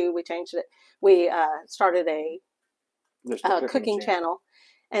 2022, we changed it. We started a cooking channel.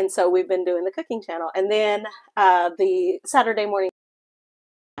 And so we've been doing the cooking channel. And then the Saturday morning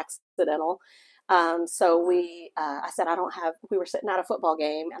accidental. So I said, we were sitting at a football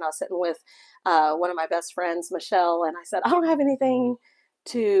game, and I was sitting with one of my best friends, Michelle, and I said, I don't have anything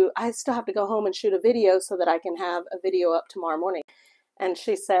I still have to go home and shoot a video so that I can have a video up tomorrow morning. And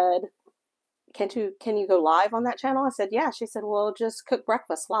she said, can you go live on that channel? I said, yeah. She said, well, just cook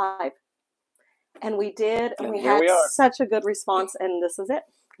breakfast live. And we did, and we had such a good response, and this is it.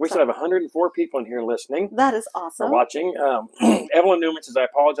 We still have 104 people in here listening. That is awesome. Or watching. Evelyn Newman says, I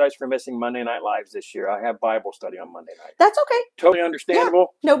apologize for missing Monday Night Lives this year. I have Bible study on Monday night. That's okay. Totally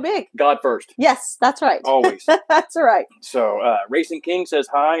understandable. Yeah, no big. God first. Yes, that's right. Always. That's right. So, Racing King says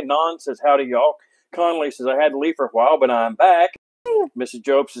hi. Non says, howdy, y'all. Conley says, I had to leave for a while, but I'm back. Mrs.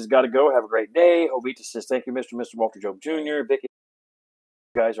 Job says, got to go. Have a great day. Ovita says, thank you, Mr. Walter Job Jr. Vicky,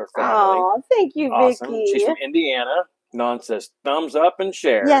 you guys are family. Oh, thank you, awesome. Vicky. She's from Indiana. Non says, thumbs up and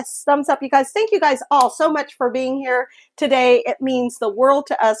share. Yes, thumbs up, you guys. Thank you guys all so much for being here today. It means the world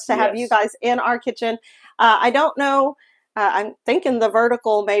to us to have you guys in our kitchen. I don't know. I'm thinking the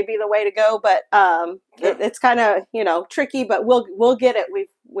vertical may be the way to go, but it's kind of, tricky, but we'll get it.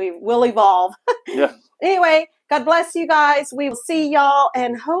 We'll evolve. Yeah. Anyway, God bless you guys. We will see y'all,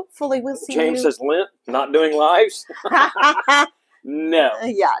 and hopefully we'll see James says, Lent, not doing lives? No.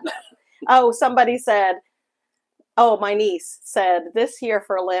 Yeah. No. Oh, somebody said, oh, my niece said, this year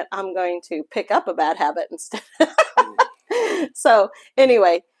for Lent, I'm going to pick up a bad habit instead. So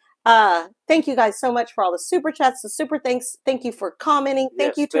anyway, thank you guys so much for all the super chats, the super thanks. Thank you for commenting.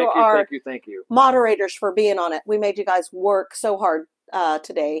 Thank you to our thank you. moderators for being on it. We made you guys work so hard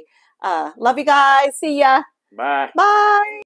today. Love you guys. See ya. Bye. Bye.